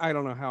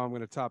don't know how I'm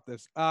going to top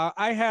this.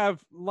 I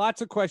have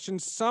lots of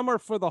questions. Some are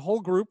for the whole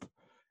group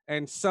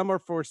and some are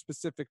for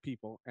specific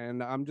people.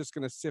 And I'm just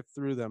going to sift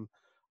through them.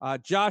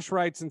 Josh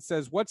writes and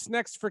says, what's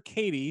next for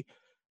Katie?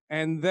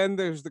 And then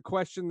there's the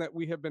question that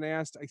we have been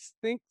asked, I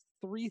think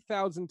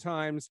 3,000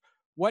 times.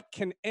 What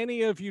can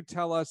any of you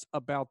tell us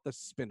about the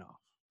spinoff?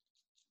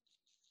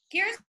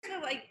 Here's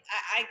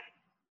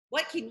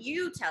what can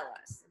you tell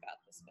us about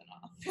the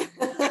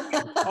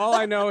spinoff? All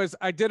I know is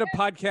I did a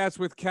podcast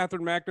with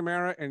Catherine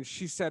McNamara, and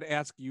she said,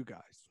 "Ask you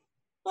guys."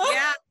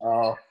 Yeah.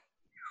 Oh.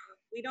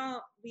 We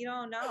don't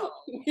know.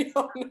 We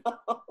don't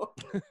know.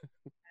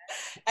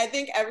 I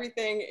think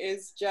everything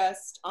is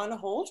just on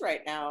hold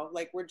right now.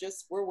 Like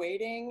we're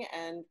waiting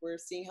and we're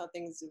seeing how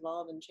things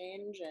evolve and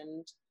change,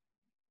 and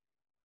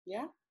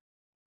yeah.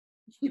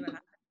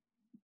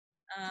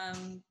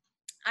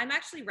 I'm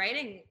actually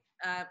writing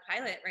a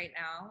pilot right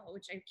now,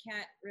 which I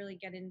can't really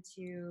get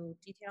into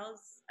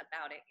details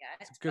about it yet.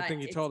 It's a good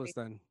thing you told us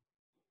then.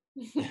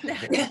 What I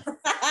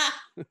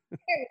was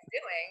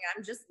doing,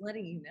 I'm just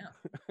letting you know.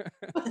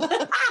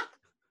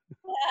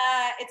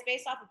 It's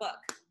based off a book,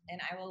 and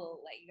I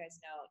will let you guys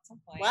know at some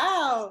point.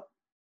 Wow.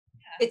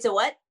 Yeah. It's a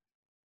what?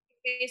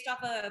 Based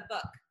off a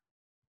book.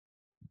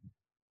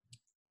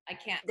 I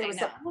can't.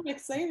 I'm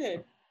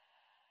excited.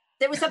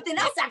 There was something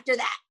else after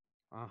that.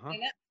 No,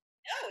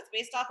 it's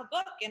based off a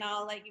book, and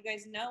I'll let you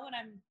guys know when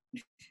I'm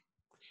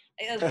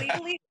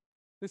legally.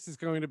 This is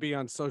going to be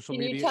on social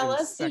media. Can you tell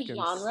us the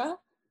genre?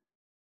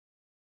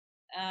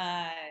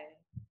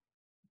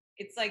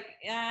 It's like,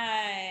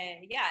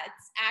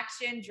 it's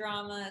action,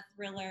 drama,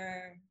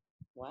 thriller.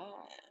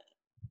 Wow.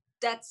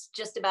 That's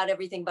just about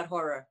everything but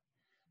horror.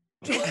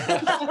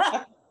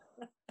 Horror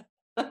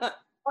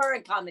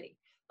and comedy.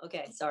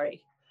 Okay,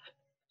 sorry.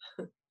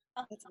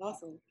 That's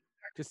awesome.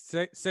 Just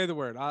say the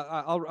word.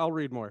 I'll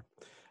read more.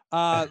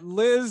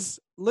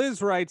 Liz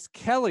writes,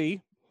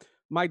 Kelly,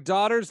 my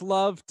daughters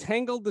love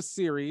Tangled the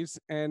series,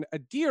 and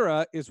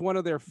Adira is one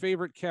of their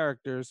favorite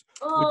characters.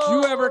 Would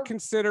you ever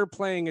consider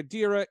playing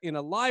Adira in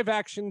a live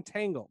action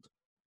Tangled?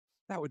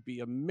 That would be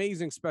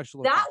amazing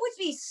special effects. That would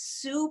be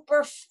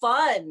super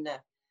fun.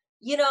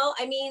 You know,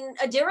 I mean,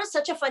 Adira's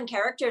such a fun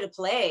character to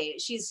play.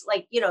 She's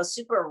like, you know,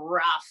 super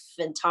rough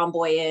and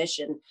tomboyish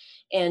and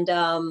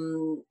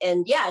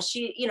yeah,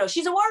 she, you know,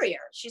 she's a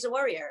warrior. She's a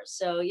warrior.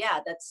 So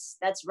yeah,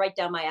 that's right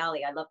down my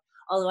alley. I love,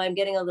 although I'm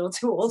getting a little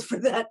too old for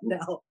that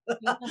now.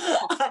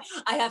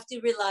 I have to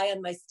rely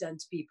on my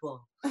stunt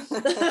people.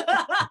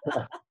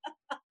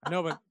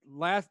 No, but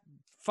last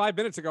 5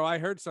 minutes ago, I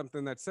heard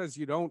something that says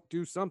you don't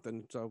do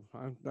something. So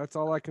that's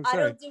all I can say. I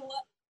don't do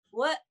what?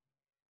 What?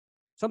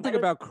 Something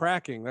about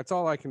cracking. That's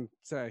all I can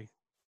say.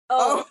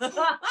 Oh.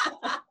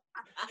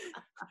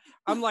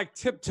 I'm like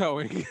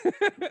tiptoeing.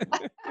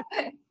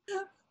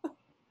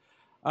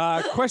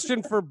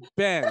 Question for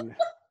Ben.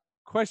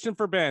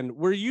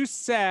 Were you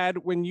sad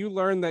when you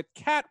learned that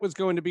Kat was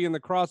going to be in the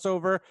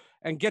crossover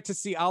and get to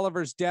see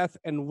Oliver's death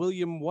and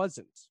William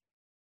wasn't?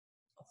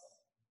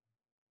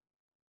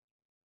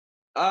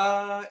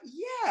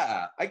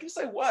 Yeah, I guess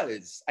I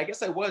was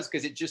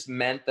because it just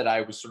meant that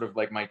I was sort of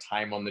like my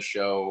time on the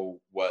show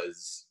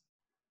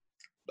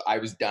I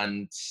was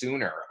done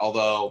sooner,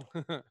 although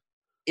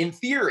in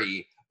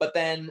theory, but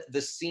then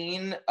the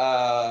scene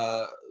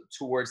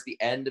towards the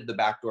end of the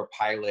backdoor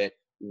pilot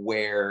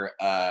where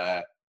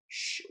I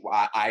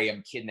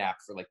am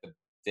kidnapped for like the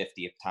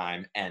 50th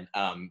time and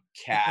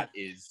Kat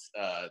is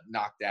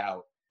knocked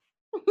out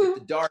with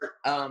the dart,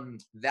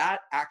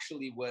 that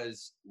actually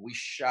we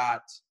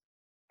shot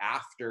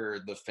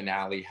after the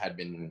finale had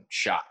been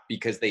shot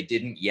because they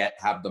didn't yet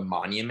have the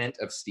monument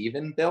of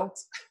Stephen built.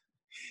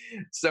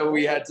 So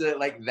we had to,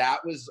 like,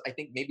 that was, I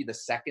think, maybe the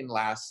second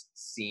last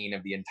scene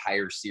of the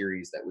entire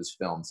series that was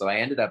filmed. So I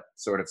ended up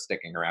sort of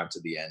sticking around to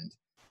the end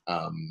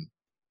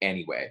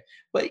anyway.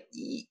 But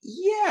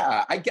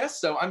yeah, I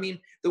guess so. I mean,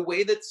 the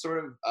way that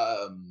sort of,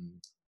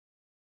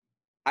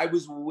 I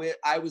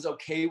was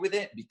okay with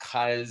it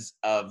because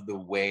of the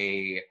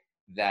way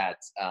that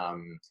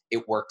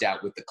it worked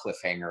out with the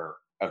cliffhanger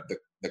of the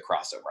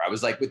crossover. I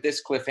was like, with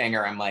this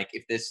cliffhanger, I'm like,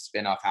 if this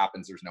spinoff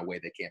happens, there's no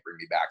way they can't bring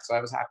me back. So I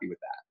was happy with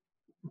that.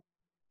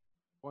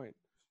 Point.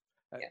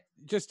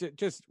 Just a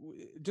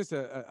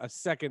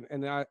second,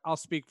 and I'll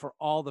speak for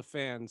all the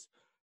fans.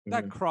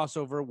 That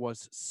crossover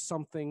was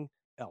something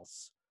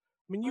else.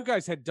 I mean, you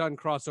guys had done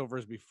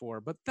crossovers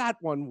before, but that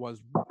one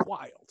was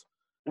wild.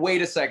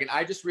 Wait a second.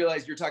 I just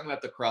realized you're talking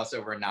about the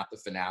crossover and not the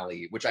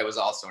finale, which I was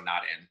also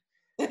not in.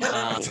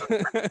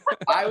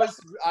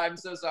 I'm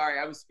so sorry.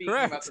 I was speaking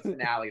about the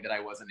finale that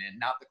I wasn't in,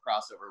 not the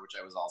crossover, which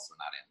I was also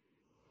not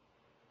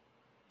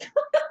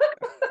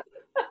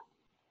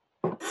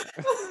in.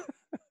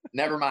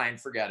 Never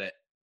mind. Forget it.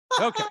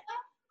 Okay.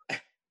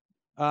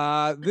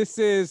 This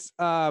is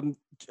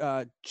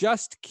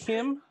Just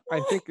Kim. I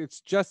think it's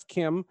Just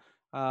Kim.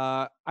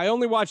 I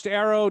only watched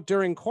Arrow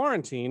during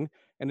quarantine,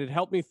 and it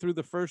helped me through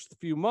the first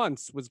few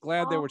months. Was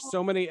glad there were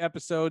so many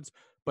episodes,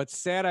 but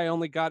sad I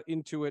only got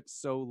into it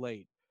so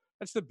late.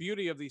 That's the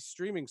beauty of these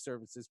streaming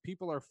services.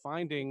 People are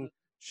finding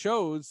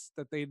shows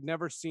that they'd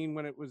never seen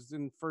when it was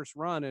in first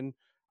run, and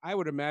I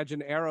would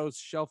imagine Arrow's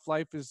shelf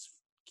life is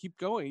keep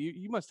going.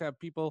 You must have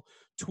people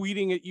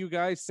tweeting at you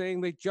guys saying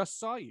they just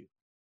saw you.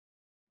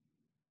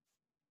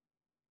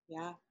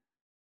 Yeah.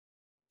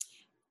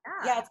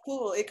 Yeah, it's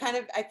cool. It kind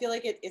of, I feel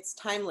like it's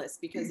timeless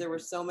because there were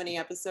so many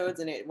episodes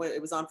and it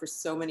was on for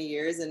so many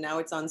years, and now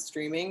it's on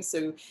streaming.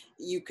 So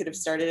you could have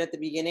started at the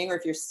beginning, or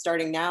if you're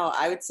starting now,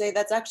 I would say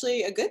that's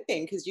actually a good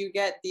thing because you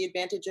get the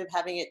advantage of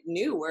having it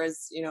new.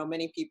 Whereas, you know,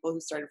 many people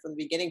who started from the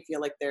beginning feel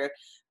like they're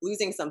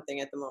losing something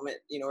at the moment,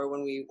 you know, or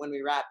when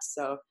we wrapped.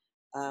 So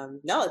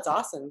no, it's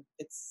awesome.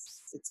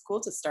 It's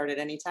cool to start at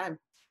any time.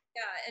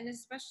 Yeah, and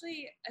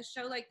especially a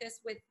show like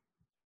this with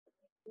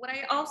what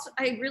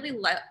I really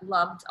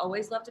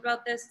always loved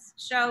about this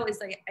show is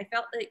like I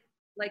felt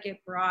like it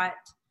brought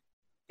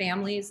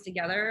families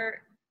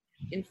together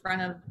in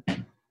front of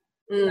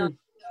in front of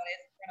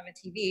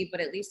a TV,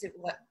 but at least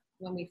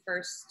when we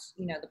first,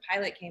 you know, the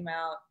pilot came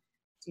out,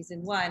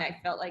 season 1, I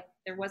felt like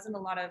there wasn't a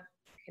lot of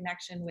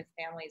connection with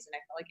families, and I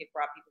felt like it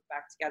brought people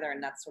back together,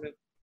 and that's sort of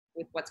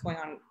with what's going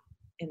on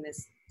in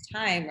this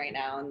time right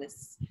now, in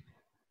this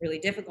really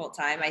difficult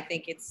time. I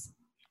think it's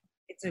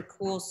a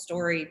cool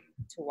story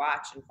to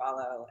watch and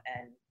follow,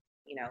 and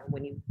you know,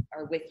 when you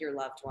are with your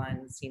loved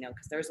ones, you know,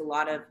 because there's a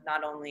lot of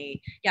not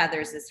only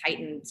there's this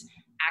heightened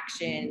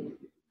action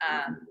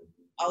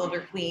Oliver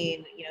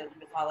Queen, you know,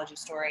 mythology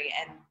story,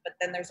 but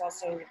then there's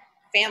also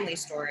family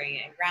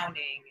story and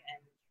grounding, and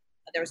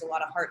there was a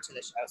lot of heart to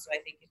the show. So I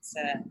think it's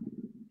a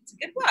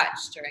good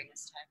watch during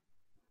this time.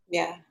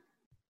 Yeah.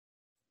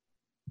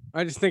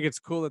 I just think it's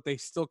cool that they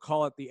still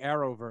call it the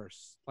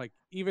Arrowverse. Like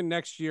even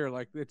next year,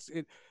 like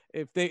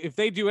if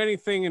they do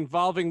anything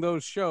involving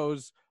those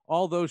shows,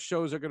 all those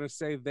shows are going to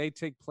say they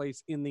take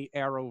place in the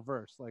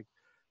Arrowverse. Like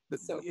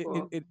So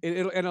cool.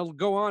 it'll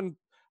go on.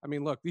 I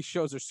mean, look, these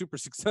shows are super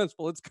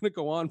successful. It's going to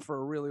go on for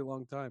a really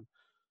long time.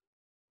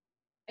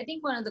 I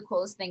think one of the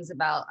coolest things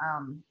about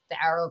the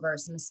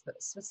Arrowverse, and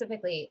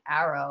specifically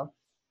Arrow,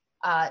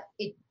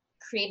 it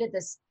created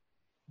this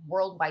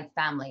worldwide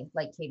family,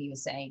 like Katie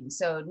was saying.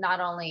 So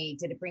not only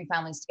did it bring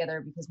families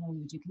together, because when we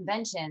would do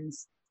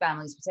conventions,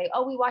 families would say,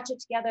 oh, we watch it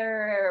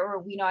together,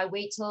 or, I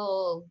wait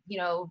till,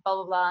 blah,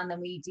 blah, blah, and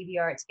then we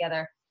DVR it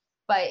together.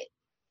 But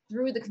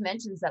through the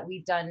conventions that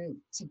we've done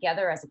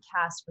together as a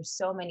cast for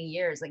so many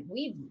years, like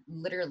we've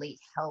literally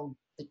held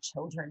the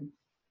children,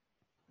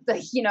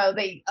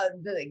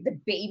 the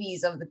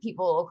babies of the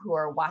people who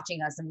are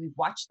watching us, and we've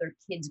watched their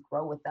kids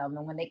grow with them.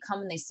 And when they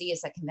come and they see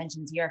us at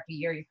conventions year after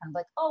year, you're kind of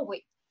like, oh,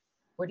 wait,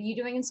 what are you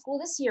doing in school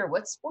this year?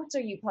 What sports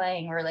are you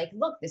playing? Or like,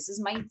 look, this is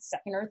my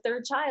second or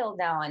third child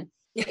now. And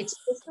it's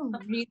just a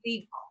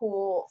really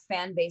cool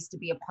fan base to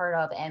be a part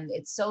of. And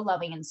it's so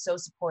loving and so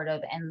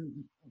supportive. And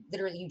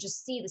literally you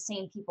just see the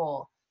same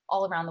people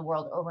all around the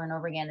world over and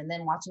over again. And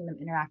then watching them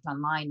interact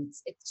online,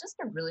 it's just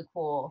a really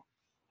cool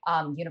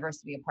universe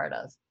to be a part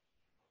of.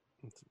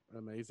 It's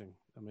amazing.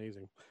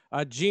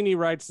 Jeannie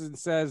writes and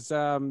says,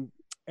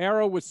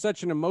 Arrow was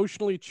such an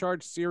emotionally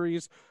charged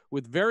series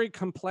with very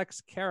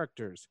complex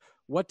characters.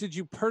 What did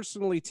you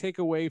personally take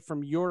away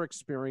from your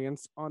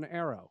experience on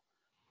Arrow?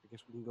 I guess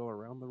we can go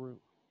around the room.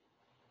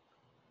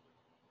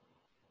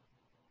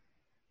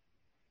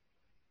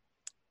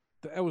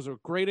 That was a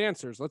great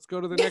answers. Let's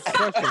go to the next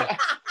question.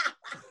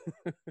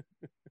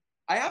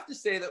 I have to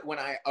say that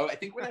I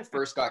think when I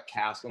first got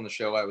cast on the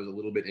show, I was a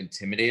little bit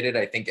intimidated.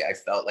 I think I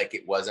felt like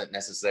it wasn't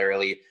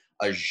necessarily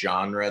a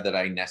genre that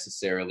I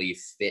necessarily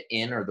fit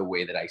in, or the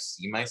way that I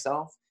see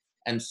myself.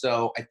 And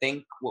so I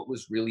think what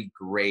was really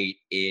great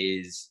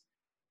is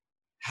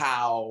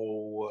how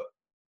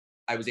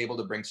I was able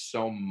to bring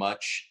so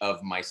much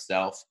of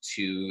myself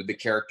to the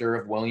character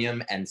of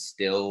William and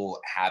still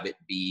have it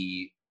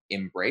be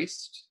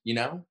embraced,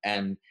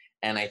 and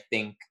I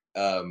think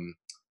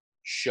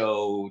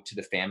show to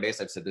the fan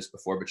base, I've said this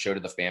before, but show to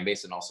the fan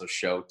base and also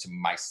show to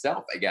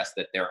myself, I guess,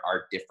 that there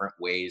are different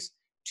ways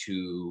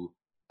to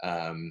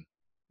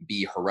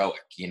be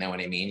heroic. You know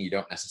what I mean? You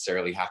don't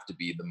necessarily have to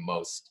be the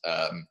most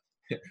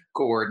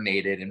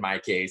coordinated, in my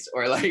case,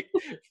 or like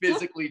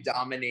physically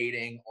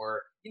dominating,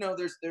 or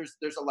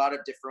there's a lot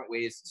of different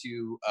ways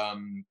to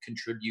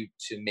contribute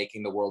to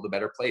making the world a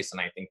better place. And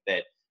I think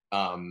that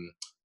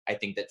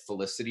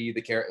Felicity,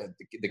 the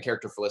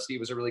character Felicity,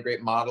 was a really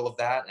great model of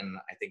that. And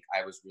I think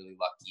I was really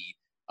lucky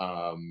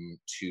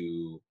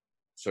to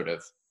sort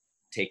of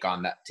take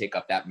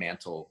up that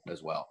mantle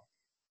as well.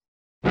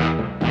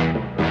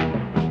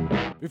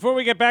 Before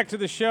we get back to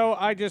the show,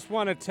 I just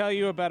want to tell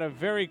you about a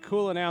very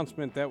cool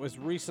announcement that was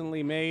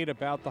recently made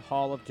about the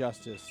Hall of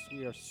Justice.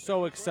 We are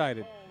so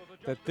excited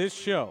that this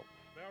show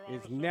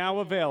is now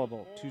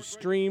available to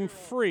stream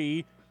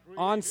free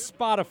on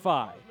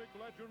Spotify.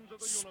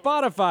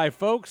 Spotify,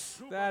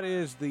 folks, that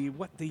is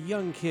what the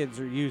young kids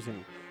are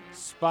using.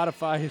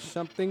 Spotify is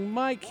something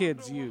my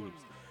kids use.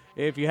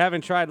 If you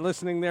haven't tried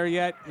listening there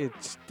yet,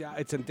 it's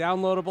a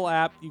downloadable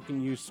app. You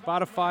can use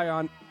Spotify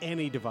on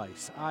any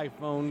device,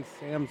 iPhone,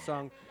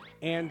 Samsung,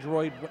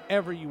 Android,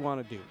 whatever you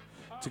want to do.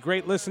 It's a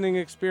great listening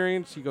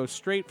experience. You go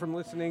straight from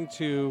listening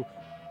to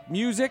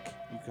music.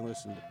 You can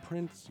listen to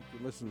Prince. You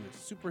can listen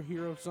to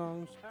superhero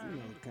songs,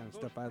 the kind of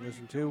stuff I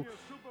listen to,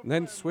 and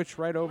then switch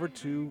right over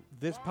to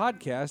this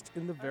podcast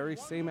in the very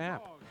same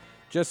app.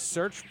 Just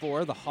search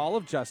for The Hall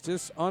of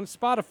Justice on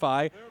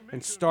Spotify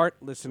and start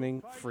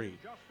listening free.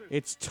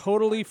 It's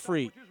totally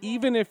free,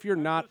 even if you're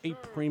not a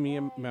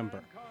premium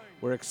member.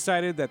 We're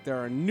excited that there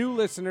are new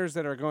listeners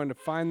that are going to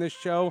find this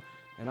show,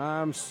 and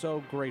I'm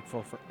so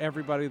grateful for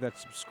everybody that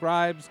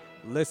subscribes,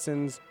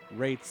 listens,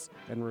 rates,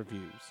 and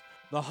reviews.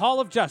 The Hall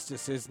of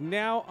Justice is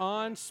now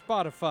on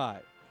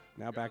Spotify.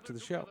 Now back to the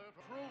show.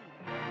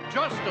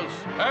 Justice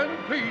and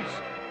peace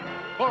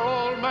for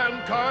all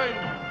mankind.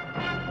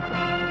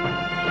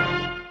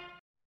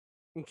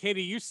 And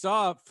Katie, you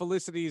saw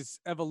Felicity's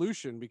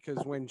evolution, because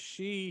when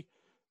she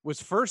was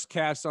first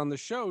cast on the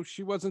show,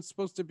 she wasn't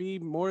supposed to be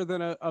more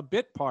than a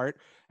bit part.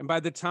 And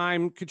by the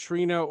time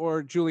Katrina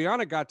or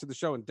Juliana got to the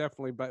show, and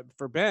definitely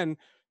for Ben,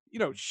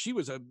 she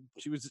was a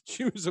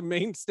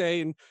mainstay,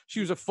 and she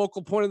was a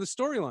focal point of the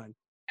storyline.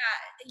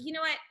 You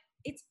know what?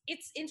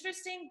 It's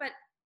interesting, but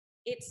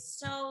it's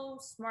so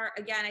smart.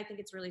 Again, I think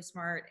it's really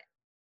smart.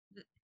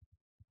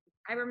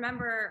 I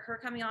remember her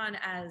coming on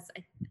as,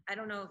 I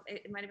don't know,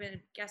 it might have been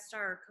a guest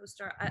star or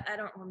co-star. I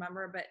don't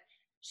remember, but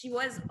she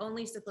was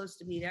only supposed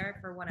to be there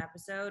for one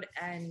episode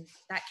and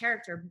that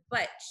character,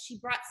 but she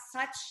brought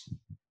such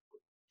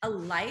a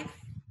life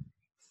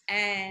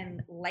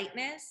and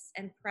lightness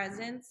and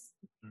presence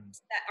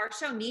that our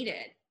show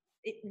needed.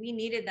 We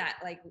needed that,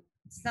 like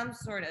some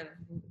sort of,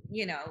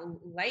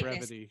 lightness.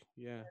 Brevity,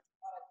 yeah.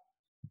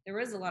 There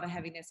was a lot of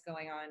heaviness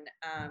going on.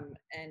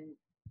 And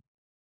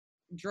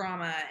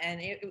drama, and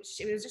it was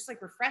just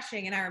like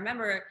refreshing. And I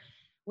remember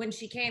when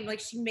she came, like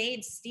she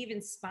made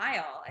Steven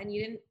smile, and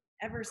you didn't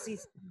ever see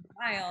Steven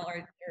smile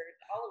or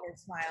Oliver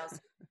smiles.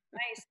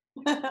 Nice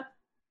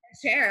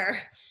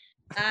chair.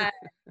 And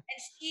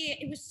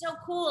it was so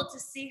cool to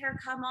see her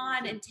come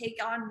on and take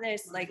on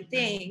this like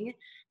thing.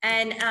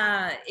 And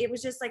it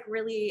was just like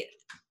really,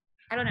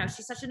 I don't know,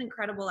 she's such an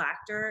incredible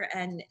actor,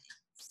 and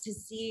to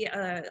see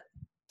a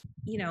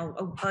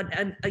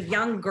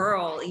young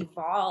girl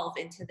evolve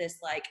into this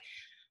like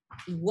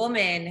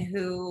woman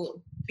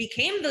who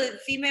became the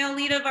female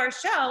lead of our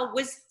show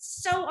was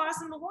so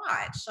awesome to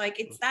watch. Like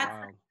it's that,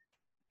 Wow.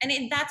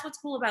 and that's what's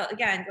cool about,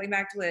 again, going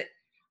back to what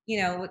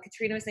what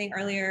Katrina was saying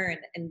earlier,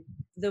 and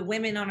the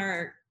women on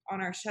our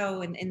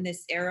show and in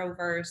this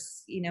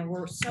Arrowverse,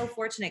 we're so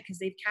fortunate because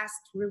they've cast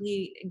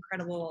really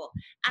incredible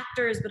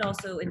actors, but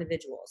also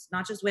individuals,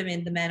 not just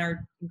women. The men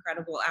are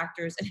incredible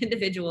actors and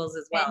individuals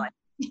as well.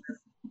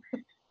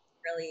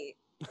 Really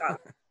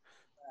got,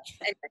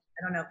 I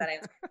don't know if that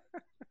answers.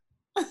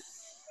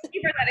 Thank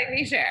you for letting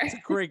me share. It's a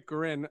great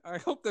grin. I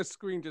hope the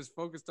screen just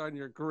focused on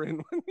your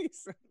grin when he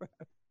said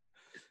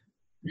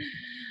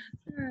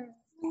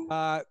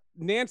that.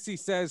 Nancy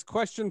says,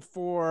 question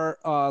for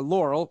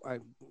Laurel.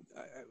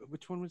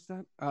 Which one was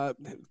that?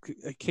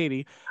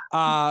 Katie.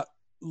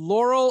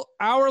 Laurel,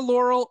 our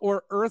Laurel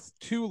or Earth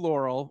 2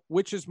 Laurel,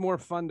 which is more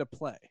fun to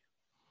play?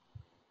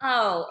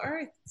 Oh,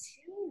 Earth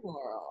 2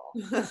 Laurel.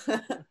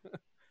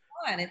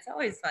 Fun. It's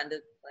always fun to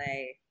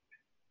play.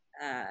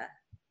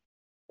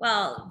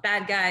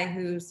 Bad guy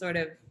who sort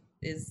of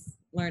is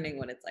learning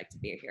what it's like to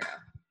be a hero.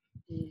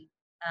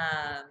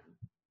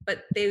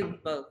 But they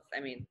both, I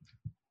mean,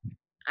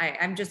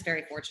 I'm just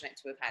very fortunate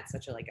to have had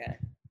such a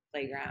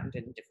playground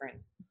and different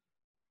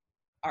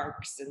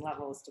arcs and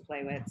levels to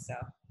play with. So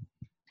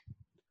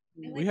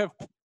we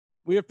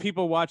have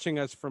people watching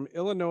us from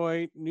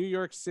Illinois, New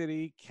York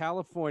City,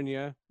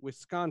 California,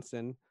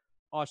 Wisconsin,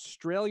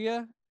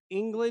 Australia,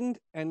 England,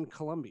 and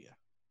Colombia.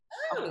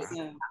 Oh,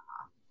 yeah.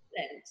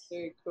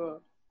 Very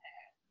cool.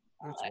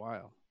 That's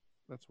wild.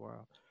 That's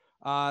wild.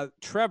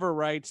 Trevor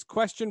writes,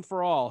 question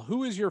for all.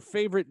 Who is your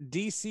favorite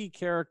DC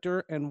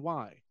character and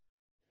why?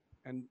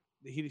 And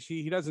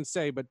he doesn't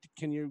say, but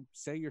can you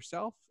say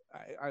yourself?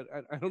 I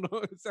don't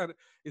know.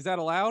 Is that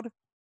allowed?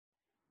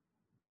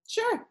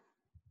 Sure.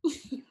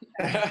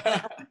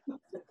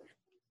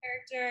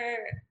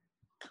 Character.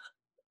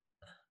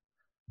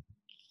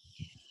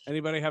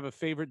 Anybody have a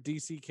favorite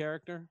DC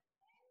character?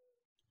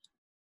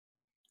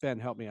 Ben,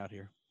 help me out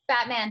here.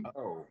 Batman.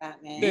 Oh,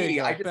 Batman. There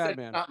you go, I just said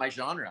Batman. it's not my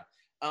genre.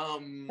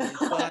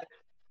 But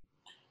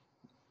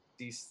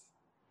these.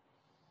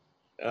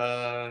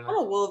 I'm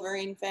a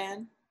Wolverine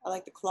fan. I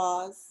like the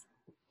claws.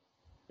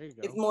 There you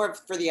go. It's more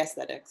for the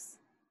aesthetics.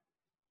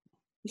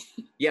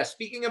 Yeah,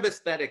 speaking of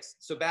aesthetics,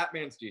 so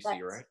Batman's DC,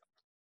 Yes. right?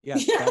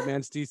 Yes,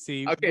 Batman's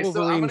DC. Okay, Wolverine's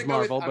so I'm gonna go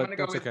Marvel, with, I'm but gonna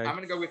go that's with, okay. I'm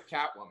gonna go with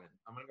Catwoman.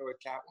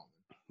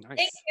 Nice.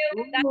 Thank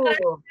you. That's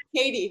what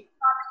Katie.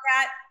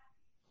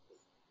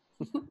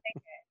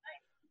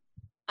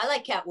 I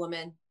like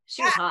Catwoman.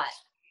 She was hot.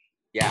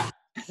 Yeah,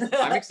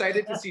 I'm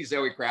excited to see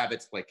Zoe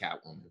Kravitz play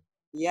Catwoman.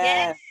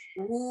 Yes.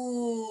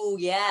 Ooh,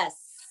 yes.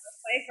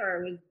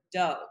 Pfeiffer was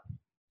dope.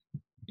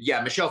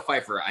 Yeah, Michelle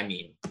Pfeiffer. I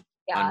mean,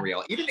 Yeah.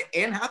 unreal. Even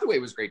Anne Hathaway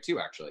was great too,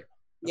 actually.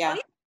 Yeah.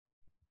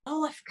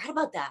 Oh, I forgot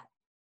about that.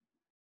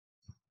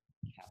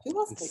 Who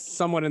else And played?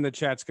 someone in the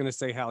chat's gonna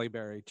say Halle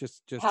Berry.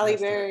 Just Halle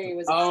messed up. Berry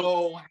was.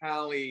 Oh,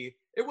 Halle.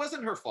 It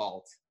wasn't her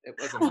fault. It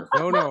wasn't her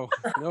fault.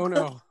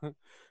 No.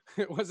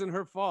 It wasn't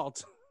her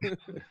fault.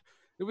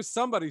 It was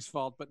somebody's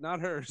fault, but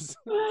not hers.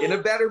 In a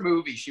better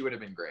movie, she would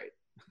have been great.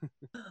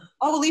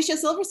 Oh, Alicia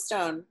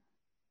Silverstone.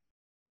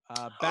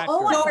 Batgirl.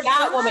 Oh, No,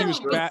 Batwoman. She was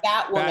She was Bat-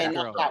 Batwoman, Batgirl.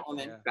 not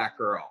Catwoman. Yeah.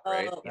 Batgirl,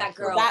 right? Oh,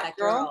 Batgirl. that Batgirl?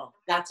 girl.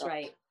 That's Batgirl.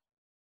 right.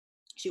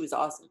 She was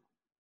awesome.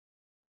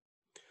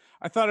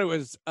 I thought it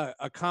was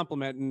a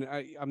compliment, and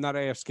I'm not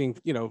asking,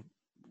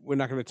 we're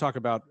not going to talk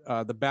about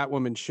the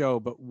Batwoman show,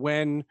 but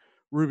when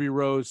Ruby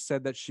Rose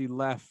said that she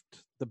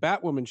left the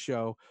Batwoman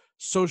show,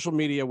 social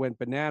media went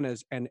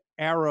bananas, and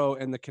Arrow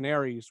and the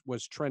Canaries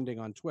was trending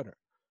on Twitter.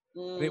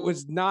 And it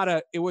was not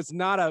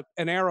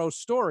an Arrow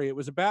story. It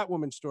was a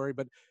Batwoman story,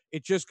 but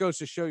it just goes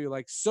to show you,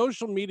 like,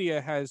 social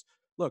media is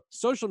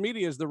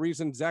the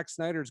reason Zack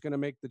Snyder is going to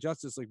make the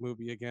Justice League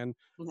movie again.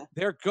 Yeah.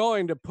 They're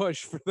going to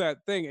push for that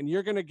thing, and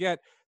you're going to get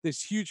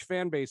this huge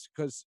fan base,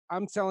 because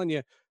I'm telling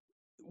you,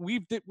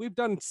 we've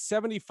done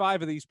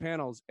 75 of these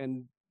panels,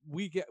 and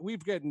we've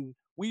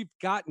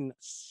gotten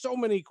so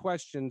many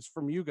questions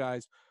from you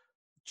guys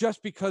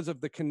just because of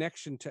the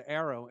connection to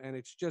Arrow, and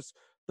it's just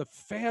the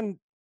fan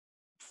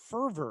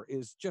fervor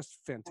is just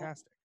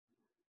fantastic.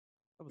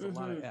 That was a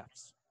lot of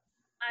F's.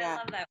 I Yeah.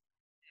 love that.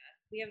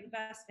 We have the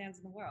best fans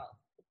in the world.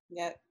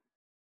 Yeah.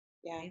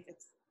 Yeah.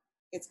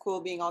 It's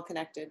cool being all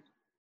connected.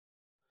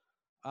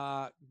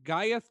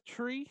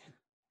 Gayatri,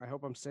 I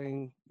hope I'm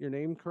saying your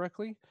name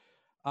correctly.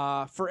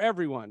 For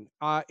everyone,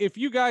 if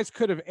you guys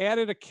could have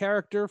added a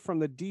character from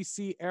the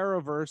DC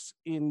Arrowverse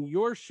in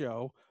your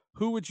show,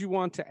 who would you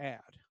want to add?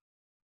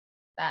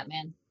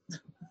 Batman.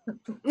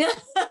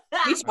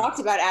 We talked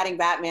about adding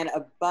Batman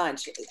a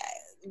bunch.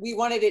 We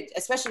wanted it,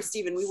 especially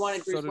Steven, we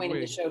wanted Bruce Wayne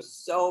in the show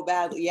so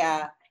badly.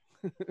 Yeah,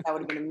 that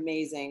would have been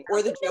amazing.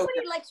 Or the Joker.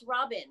 Nobody likes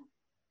Robin.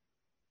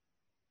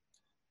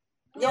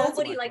 Yeah,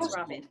 Nobody likes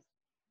Robin.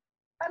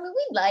 I mean,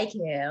 we like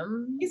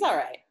him. He's all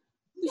right.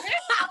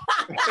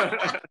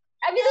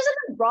 I mean, there's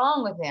nothing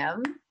wrong with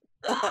him.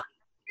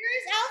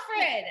 Here's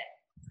Alfred.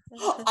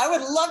 I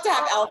would love to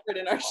have Alfred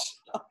in our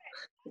show.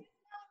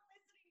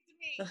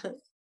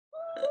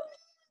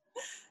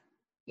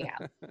 Yeah.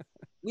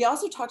 We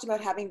also talked about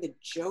having the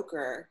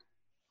Joker.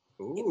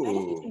 It might have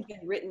Ooh. even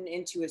been written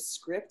into a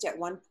script at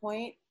one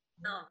point.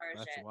 Version.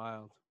 That's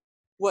wild.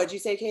 What'd you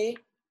say, Katie?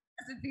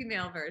 As a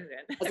female version.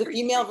 As a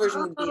female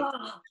version would be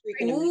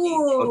freaking amazing.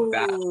 Oh,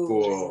 that's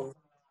cool.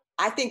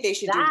 I think they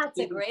should That's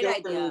do a great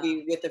Joker idea.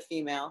 movie with a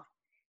female.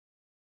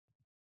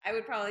 I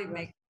would probably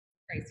make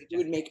crazy. You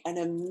would make an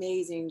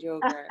amazing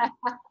Joker.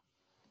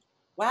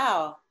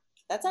 Wow,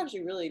 that's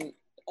actually really.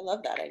 I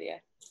love that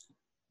idea.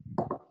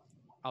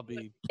 I'll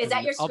be. Is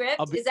that your I'll- script?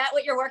 I'll be- Is that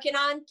what you're working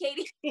on,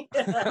 Katie?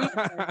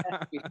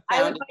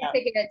 I would buy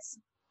tickets.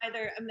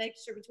 Either a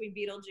mixture between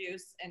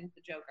Beetlejuice and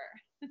the Joker.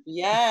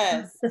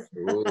 Yes.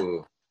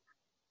 Ooh.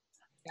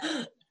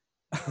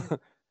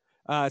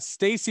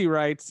 Stacy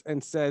writes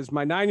and says,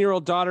 my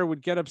 9-year-old daughter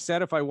would get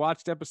upset if I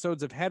watched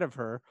episodes ahead of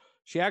her.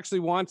 She actually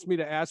wants me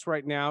to ask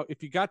right now,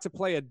 if you got to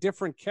play a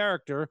different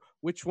character,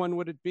 which one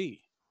would it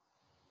be?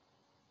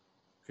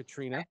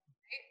 Katrina?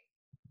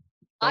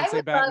 Don't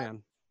say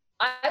Batman.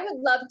 I would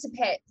love to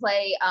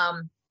play.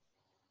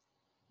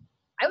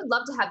 I would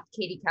love to have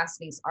Katie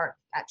Cassidy's arc.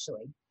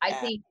 Actually, I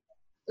think,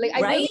 like,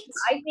 I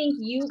think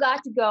you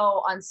got to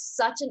go on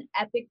such an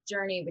epic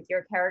journey with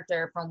your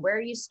character from where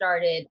you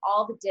started,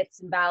 all the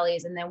dips and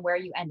valleys, and then where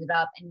you ended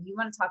up. And you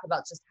want to talk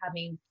about just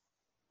having,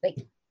 like,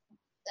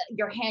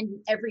 your hand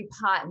in every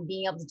pot and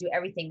being able to do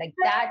everything. Like,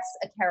 that's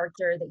a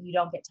character that you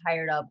don't get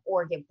tired of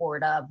or get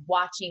bored of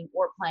watching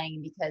or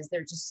playing, because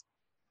there's just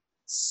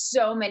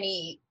so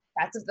many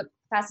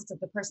facets of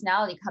the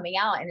personality coming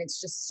out, and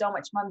it's just so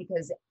much fun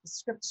because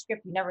script to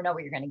script, you never know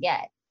what you're going to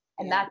get,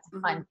 and that's a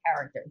fun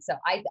character. So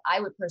I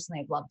would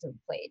personally have loved to have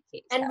played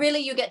Katie. And really,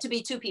 you get to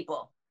be two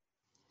people.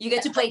 You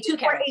get to play two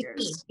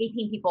characters.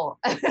 18 people.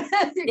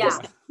 Yeah.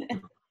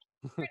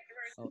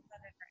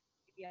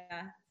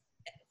 Yeah,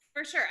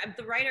 for sure.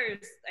 The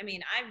writers, I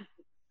mean,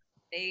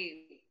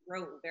 they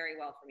wrote very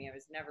well for me. I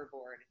was never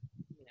bored.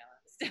 You know,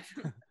 it's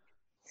definitely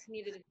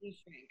needed a few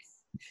shrinks.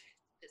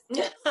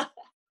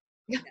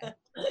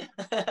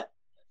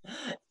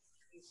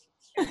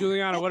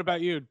 Juliana, what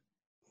about you?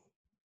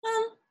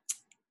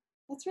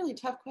 That's a really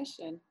tough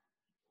question.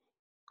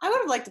 I would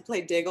have liked to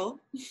play Diggle.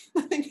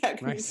 I think that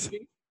could Nice.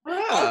 be.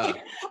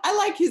 I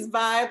like his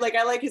vibe. Like,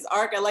 I like his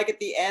arc. I like at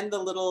the end the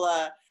little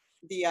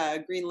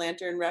Green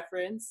Lantern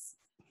reference.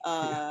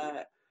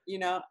 You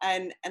know,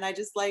 and I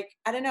just like,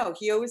 I don't know.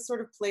 He always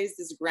sort of plays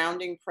this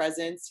grounding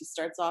presence. He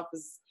starts off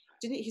as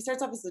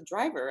a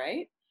driver,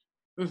 right?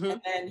 Mm-hmm.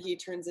 And then he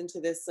turns into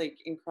this like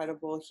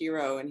incredible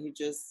hero, and he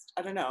just,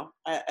 I don't know.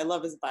 I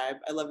love his vibe.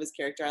 I love his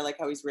character. I like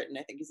how he's written.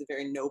 I think he's a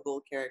very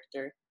noble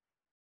character,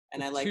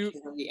 and I like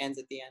how he ends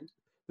at the end.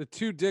 The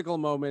two Diggle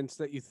moments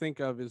that you think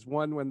of is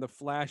one when the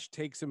Flash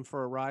takes him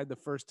for a ride the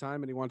first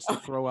time and he wants to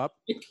throw up.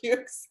 He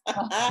pukes.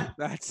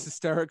 That's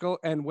hysterical.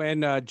 And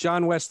when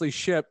John Wesley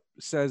Shipp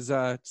says,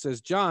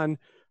 John,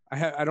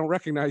 I don't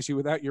recognize you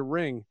without your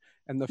ring.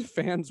 And the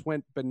fans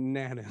went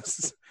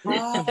bananas.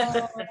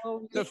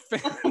 Oh. The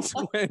fans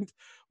went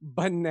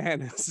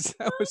bananas.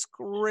 That was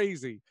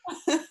crazy.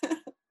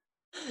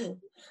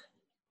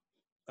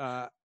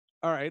 All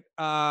right.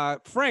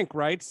 Frank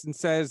writes and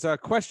says,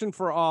 question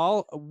for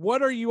all.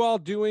 What are you all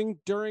doing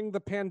during the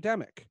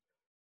pandemic?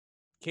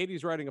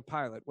 Katie's writing a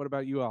pilot. What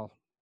about you all?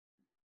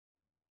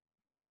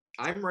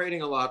 I'm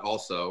writing a lot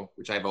also,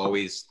 which I've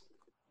always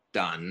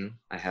done.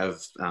 I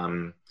have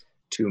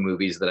 2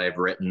 movies that I've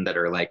written that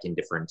are like in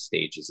different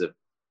stages of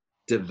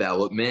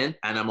development.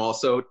 And I'm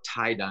also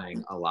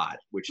tie-dyeing a lot,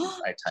 which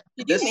is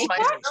this is my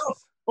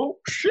oh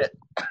shit.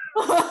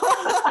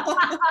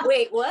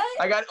 Wait, what?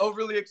 I got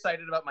overly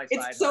excited about my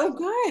side. It's so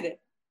good.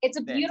 It's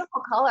a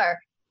beautiful color.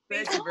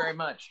 Thank you very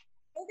much.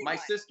 My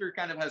sister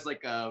kind of has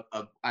like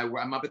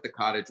I'm up at the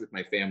cottage with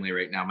my family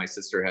right now. My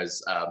sister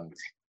has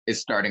is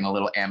starting a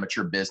little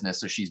amateur business,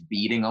 so she's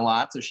beading a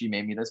lot. So she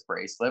made me this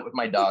bracelet with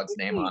my dog's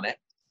name on it.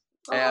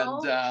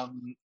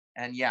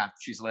 And yeah,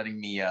 she's letting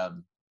me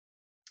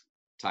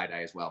tie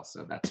dye as well.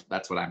 So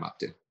that's what I'm up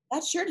to.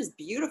 That shirt is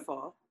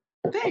beautiful.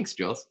 Thanks,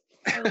 Jules.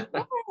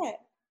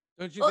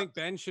 Don't you think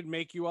Ben should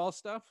make you all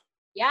stuff?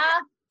 Yeah.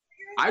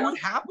 I would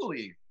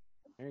happily.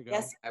 There you go.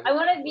 Yes. I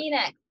want a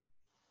V-neck,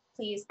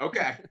 please.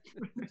 Okay.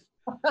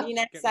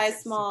 V-neck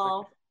size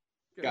small.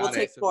 Got We'll it.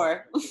 take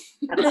 4.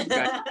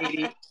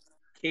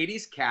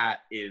 Katie's cat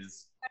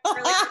is Oh,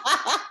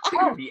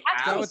 the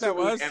that what that absolute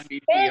was?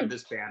 MVP of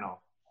this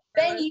panel.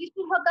 Ben, you should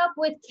hook up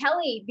with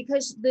Kelly,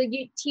 because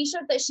the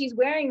T-shirt that she's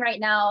wearing right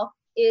now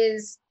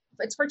is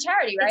it's for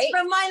charity, right? It's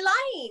from my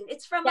line.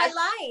 It's from Yes.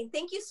 my line.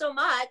 Thank you so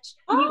much.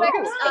 You guys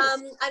are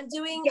Yes, nice. I'm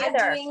doing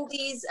Together.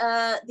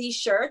 these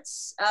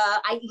shirts.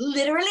 I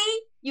literally,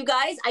 you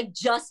guys, I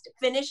just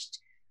finished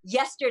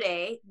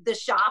yesterday the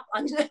shop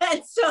on,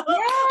 and so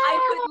I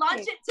could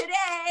launch it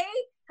today.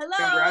 Hello.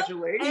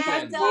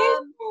 Congratulations.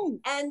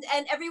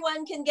 And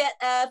everyone can get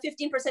a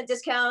 15%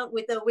 discount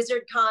with the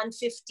WizardCon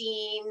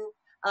 15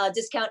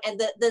 discount, and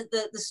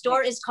the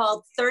store is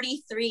called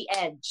 33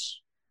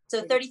 Edge.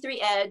 So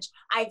 33 Edge.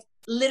 I've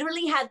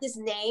literally had this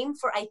name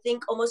for I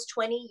think almost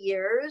 20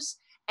 years,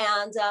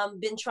 and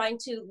been trying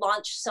to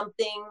launch some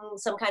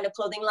kind of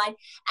clothing line.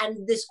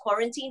 And this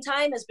quarantine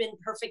time has been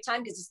perfect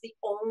time because it's the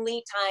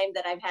only time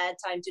that I've had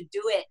time to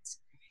do it.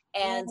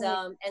 And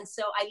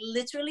so I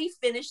literally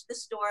finished the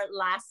store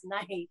last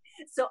night,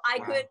 so I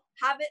could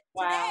have it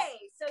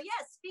today. So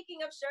yes, speaking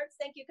of shirts,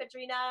 thank you,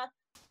 Katrina.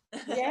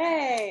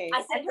 Yay!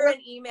 I sent her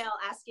an email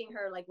asking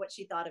her like what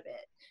she thought of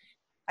it.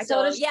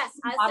 So yes,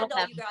 I sent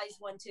all you guys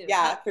one too.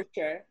 Yeah, for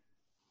sure.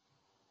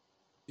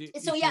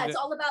 So yeah, it's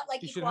all about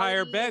like you should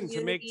hire Ben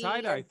to make unity,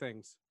 tie-dye and-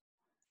 things.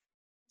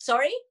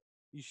 Sorry?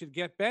 You should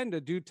get Ben to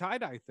do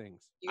tie-dye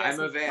things. I'm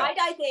a veil.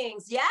 Tie-dye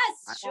things.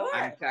 Yes, sure.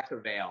 I'm Tech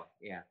Avail.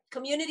 Yeah.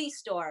 Community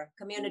store.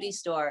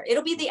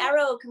 It'll be the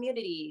Arrow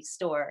community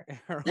store.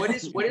 What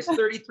is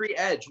 33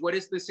 Edge? What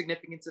is the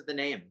significance of the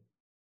name?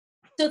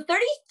 So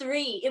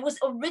 33, it was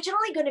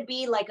originally going to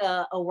be like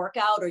a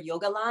workout or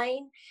yoga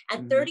line.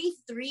 And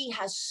 33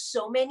 has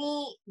so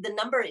many, the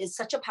number is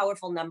such a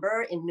powerful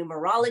number in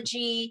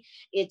numerology.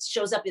 It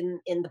shows up in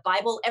the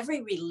Bible,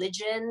 every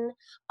religion.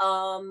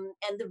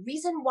 And the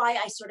reason why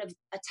I sort of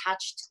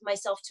attached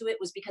myself to it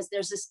was because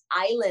there's this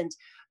island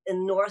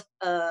in north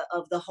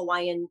of the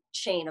Hawaiian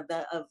chain of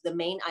the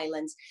main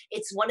islands.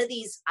 It's one of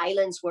these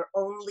islands where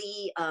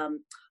only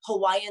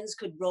Hawaiians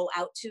could row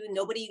out to.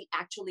 Nobody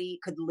actually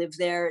could live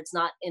there. It's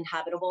not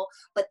inhabitable,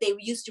 but they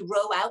used to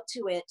row out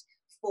to it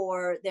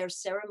for their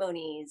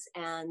ceremonies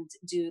and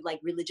do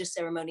like religious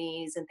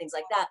ceremonies and things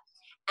like that.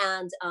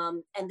 And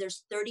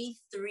there's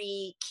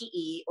 33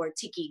 ki'i or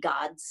tiki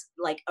gods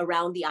like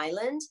around the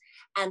island.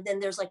 And then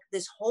there's like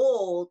this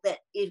hole that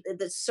at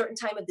the certain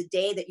time of the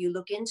day that you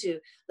look into,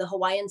 the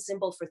Hawaiian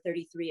symbol for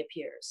 33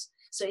 appears.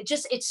 So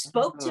it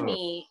spoke to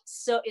me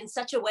so in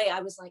such a way. I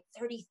was like,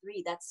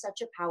 33, that's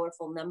such a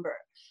powerful number.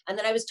 And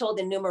then I was told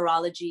in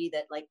numerology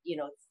that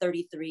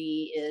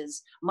 33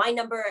 is my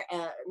number,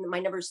 my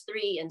number's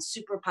 3 and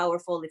super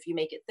powerful if you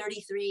make it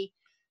 33.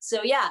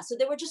 So yeah, so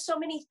there were just so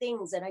many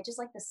things, and I just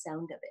like the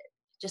sound of it.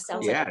 Just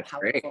sounds like a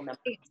powerful number.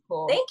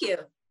 Cool. Thank you.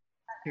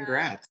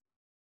 Congrats.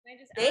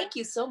 Thank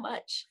you so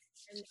much.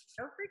 I'm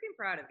so freaking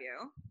proud of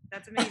you.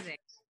 That's amazing.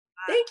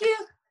 Thank you.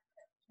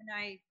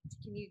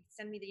 Can you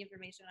send me the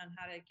information on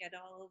how to get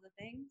all of the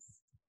things?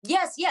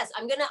 Yes.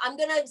 I'm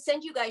gonna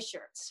send you guys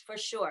shirts for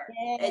sure.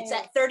 It's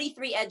at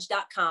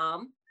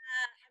 33edge.com.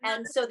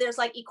 And so there's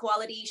like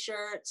equality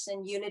shirts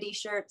and unity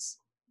shirts.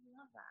 I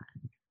love that.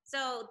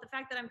 So the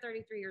fact that I'm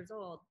 33 years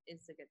old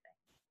is a good thing.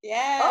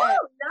 Yeah. Oh,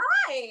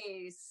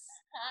 nice.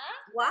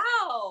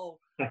 Wow.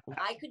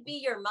 I could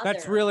be your mother.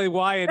 That's really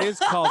why it is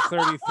called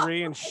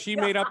 33, and she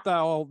made up the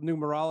whole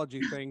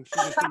numerology thing. She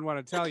just didn't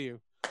want to tell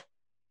you.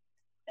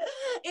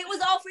 It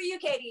was all for you,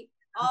 Katie.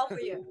 All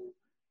for you.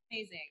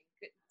 Amazing.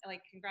 Good.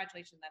 Like,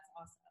 congratulations. That's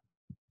awesome.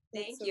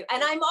 Thank you.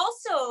 And I'm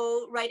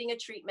also writing a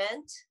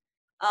treatment.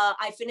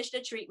 I finished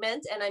a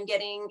treatment and I'm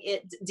getting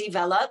it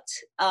developed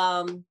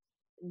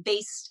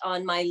based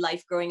on my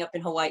life growing up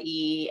in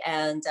Hawaii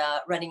and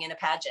running in a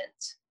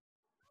pageant.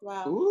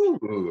 Wow.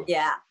 Ooh.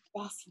 Yeah.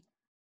 Awesome.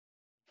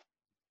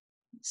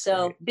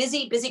 So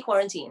busy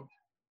quarantine.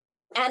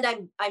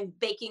 And I'm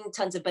baking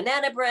tons of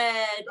banana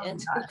bread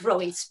and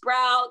growing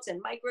sprouts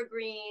and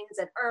microgreens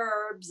and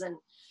herbs and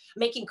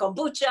making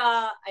kombucha.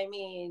 I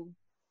mean,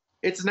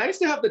 It's nice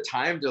to have the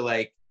time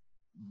to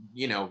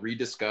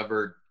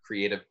rediscover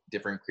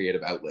different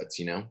creative outlets,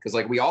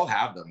 because we all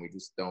have them. We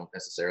just don't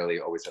necessarily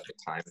always have the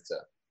time to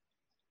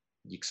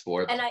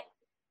explore them. and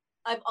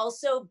I've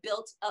also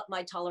built up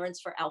my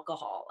tolerance for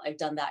alcohol. I've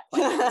done that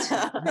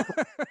quite a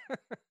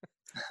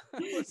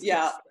bit.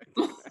 Yeah.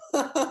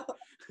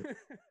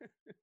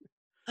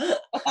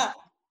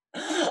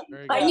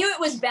 I knew it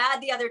was bad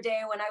the other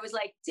day when I was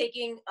like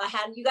taking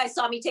you guys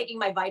saw me taking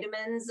my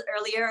vitamins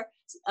earlier.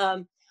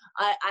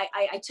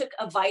 I took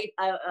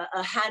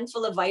a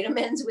handful of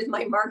vitamins with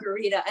my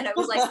margarita and I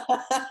was like,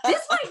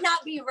 this might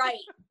not be right.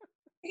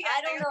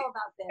 I don't know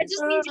about this. It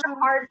just means you're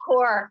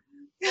hardcore.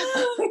 No.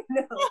 You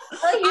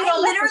I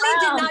don't literally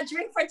mess did around. not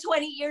drink for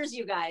 20 years,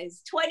 you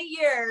guys. 20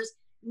 years,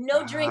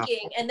 no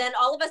drinking. And then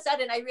all of a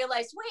sudden I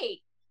realized,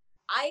 wait,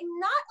 I'm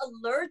not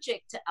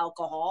allergic to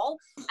alcohol.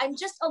 I'm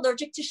just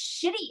allergic to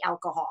shitty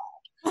alcohol.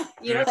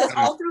 Because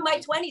all through my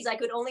 20s, I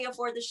could only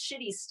afford the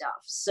shitty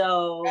stuff.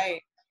 So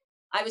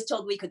I was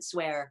told we could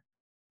swear.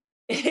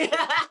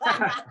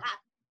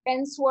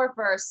 Ben swore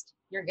first.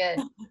 You're good.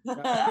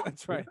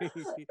 That's right.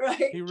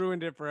 He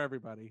ruined it for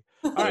everybody.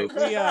 All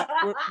right,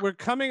 we're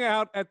coming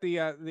out at the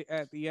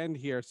end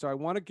here, so I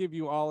want to give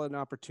you all an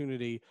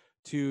opportunity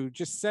to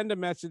just send a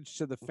message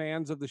to the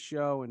fans of the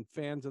show and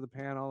fans of the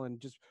panel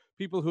and just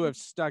people who have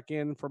stuck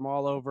in from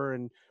all over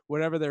and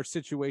whatever their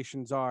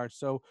situations are.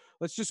 So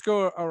let's just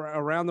go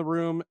around the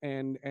room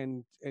and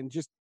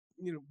just,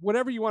 you know,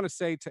 whatever you want to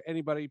say to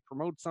anybody,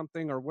 promote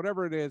something or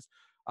whatever it is.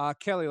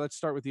 Kelly, let's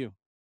start with you.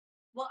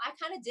 Well, I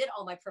kind of did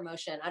all my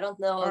promotion. I don't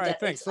know right, that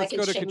thanks. I Let's can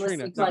go to shamelessly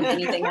Katrina. plug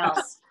anything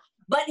else.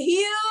 But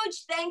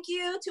huge thank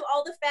you to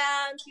all the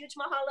fans. Huge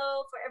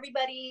mahalo for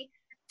everybody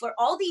for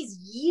all these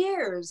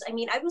years. I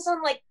mean, I was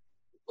on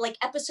like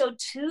episode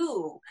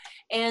 2,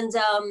 and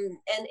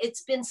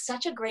it's been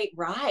such a great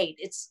ride.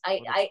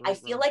 I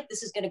feel like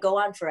this is going to go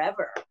on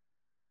forever.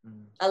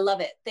 I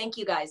love it. Thank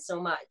you guys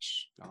so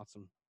much.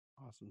 Awesome.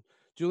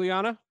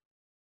 Juliana?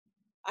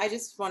 I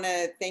just want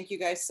to thank you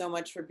guys so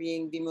much for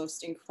being the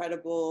most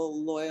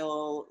incredible,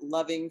 loyal,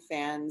 loving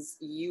fans.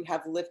 You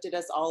have lifted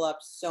us all up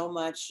so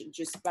much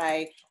just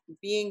by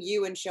being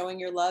you and showing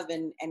your love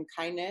and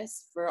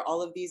kindness for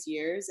all of these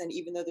years. And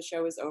even though the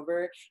show is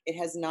over, it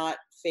has not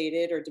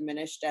faded or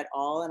diminished at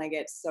all. And I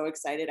get so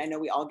excited. I know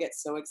we all get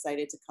so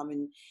excited to come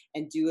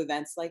and do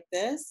events like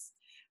this,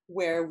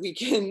 where we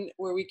can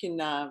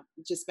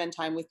just spend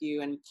time with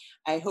you. And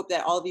I hope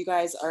that all of you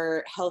guys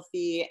are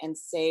healthy and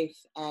safe,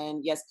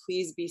 and yes,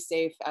 please be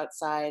safe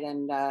outside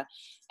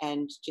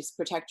and just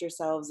protect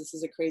yourselves. This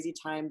is a crazy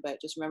time, but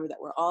just remember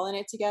that we're all in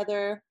it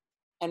together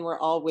and we're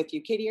all with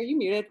you. Katie, are you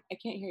muted? I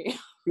can't hear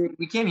you.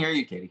 We can't hear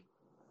you, Katie.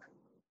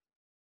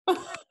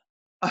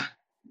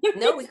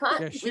 No, we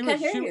can't. Yeah, We can't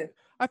hear you.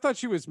 I thought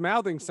she was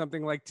mouthing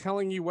something, like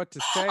telling you what to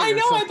say. I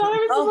know, I thought I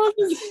was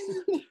supposed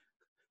to.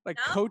 Like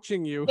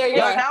coaching you. There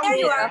you are. There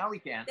you are. Now we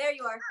can. There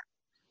you are.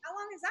 How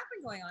long has that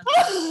been going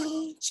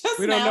on? Just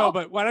We don't now. know,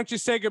 but why don't you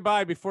say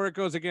goodbye before it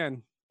goes again?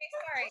 Okay,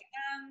 sorry.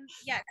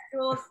 Yeah,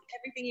 Jules,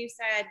 everything you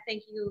said,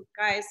 thank you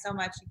guys so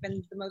much. You've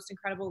been the most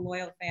incredible,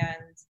 loyal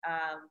fans.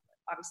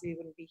 Obviously, we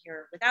wouldn't be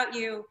here without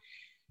you.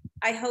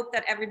 I hope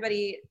that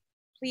everybody,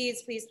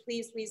 please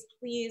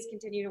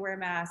continue to wear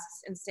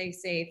masks and stay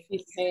safe.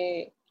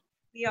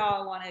 We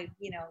all want to,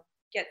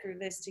 get through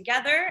this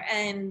together,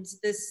 and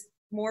this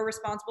more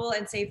responsible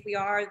and safe we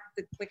are,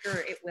 the quicker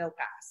it will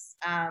pass.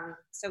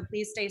 So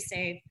please stay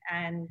safe,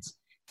 and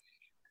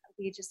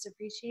we just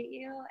appreciate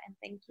you and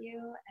thank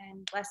you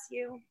and bless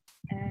you.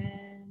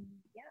 And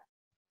yeah.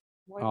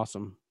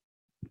 Awesome.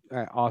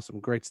 Awesome.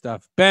 Great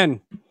stuff. Ben.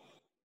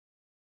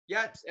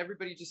 Yeah,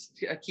 everybody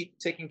just keep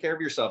taking care of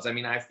yourselves. I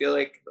mean, I feel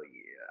like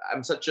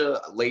I'm such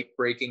a late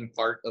breaking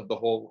part of the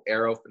whole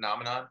Arrow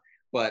phenomenon,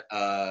 but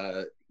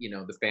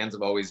the fans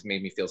have always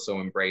made me feel so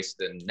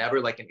embraced and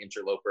never like an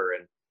interloper.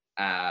 And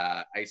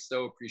I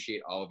so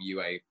appreciate all of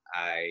you. I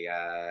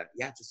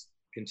just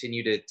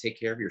continue to take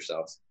care of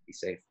yourselves. Be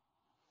safe.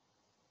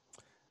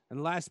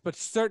 And last but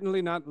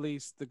certainly not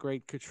least, the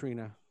great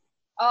Katrina.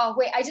 Oh,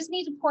 wait, I just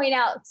need to point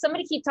out,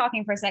 somebody keep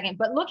talking for a second,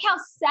 but look how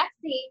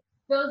sexy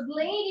those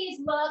ladies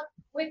look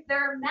with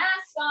their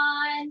mask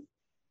on.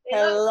 They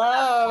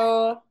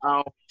Hello.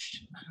 Oh,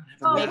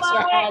 Make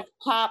your ass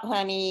pop,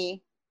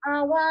 honey.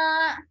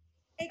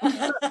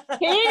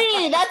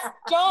 Katie, that's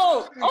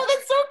dope. Oh,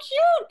 that's so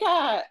cute,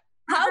 Kat.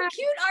 How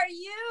cute are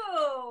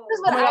you? This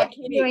is what I've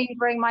been doing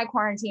during my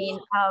quarantine.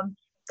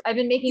 I've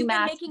been making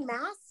masks. Making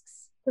masks?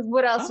 Because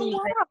what else are you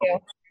going to do?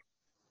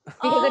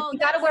 Because if you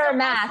got to wear a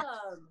mask,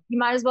 you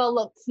might as well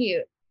look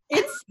cute.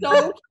 It's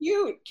so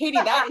cute. Katie,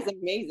 that is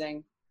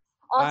amazing.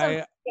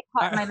 Also,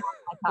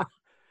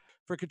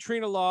 for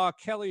Katrina Law,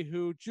 Kelly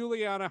Hu,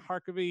 Juliana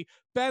Harkavy,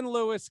 Ben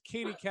Lewis,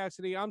 Katie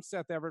Cassidy, I'm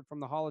Seth Everett from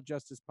the Hall of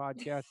Justice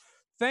podcast.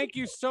 Thank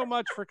you so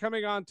much for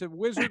coming on to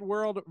Wizard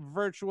World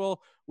Virtual.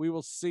 We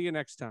will see you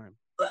next time.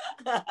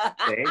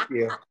 Thank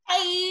you.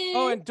 Bye.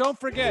 Oh, and don't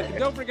forget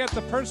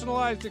the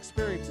personalized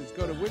experiences.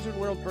 Go to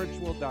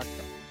wizardworldvirtual.com.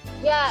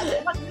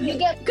 Yeah, you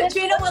get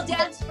Katrina will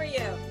dance for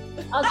you.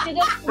 I'll do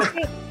this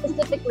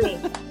specifically.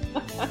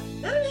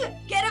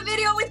 Get a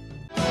video with.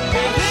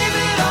 Believe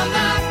it or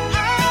not.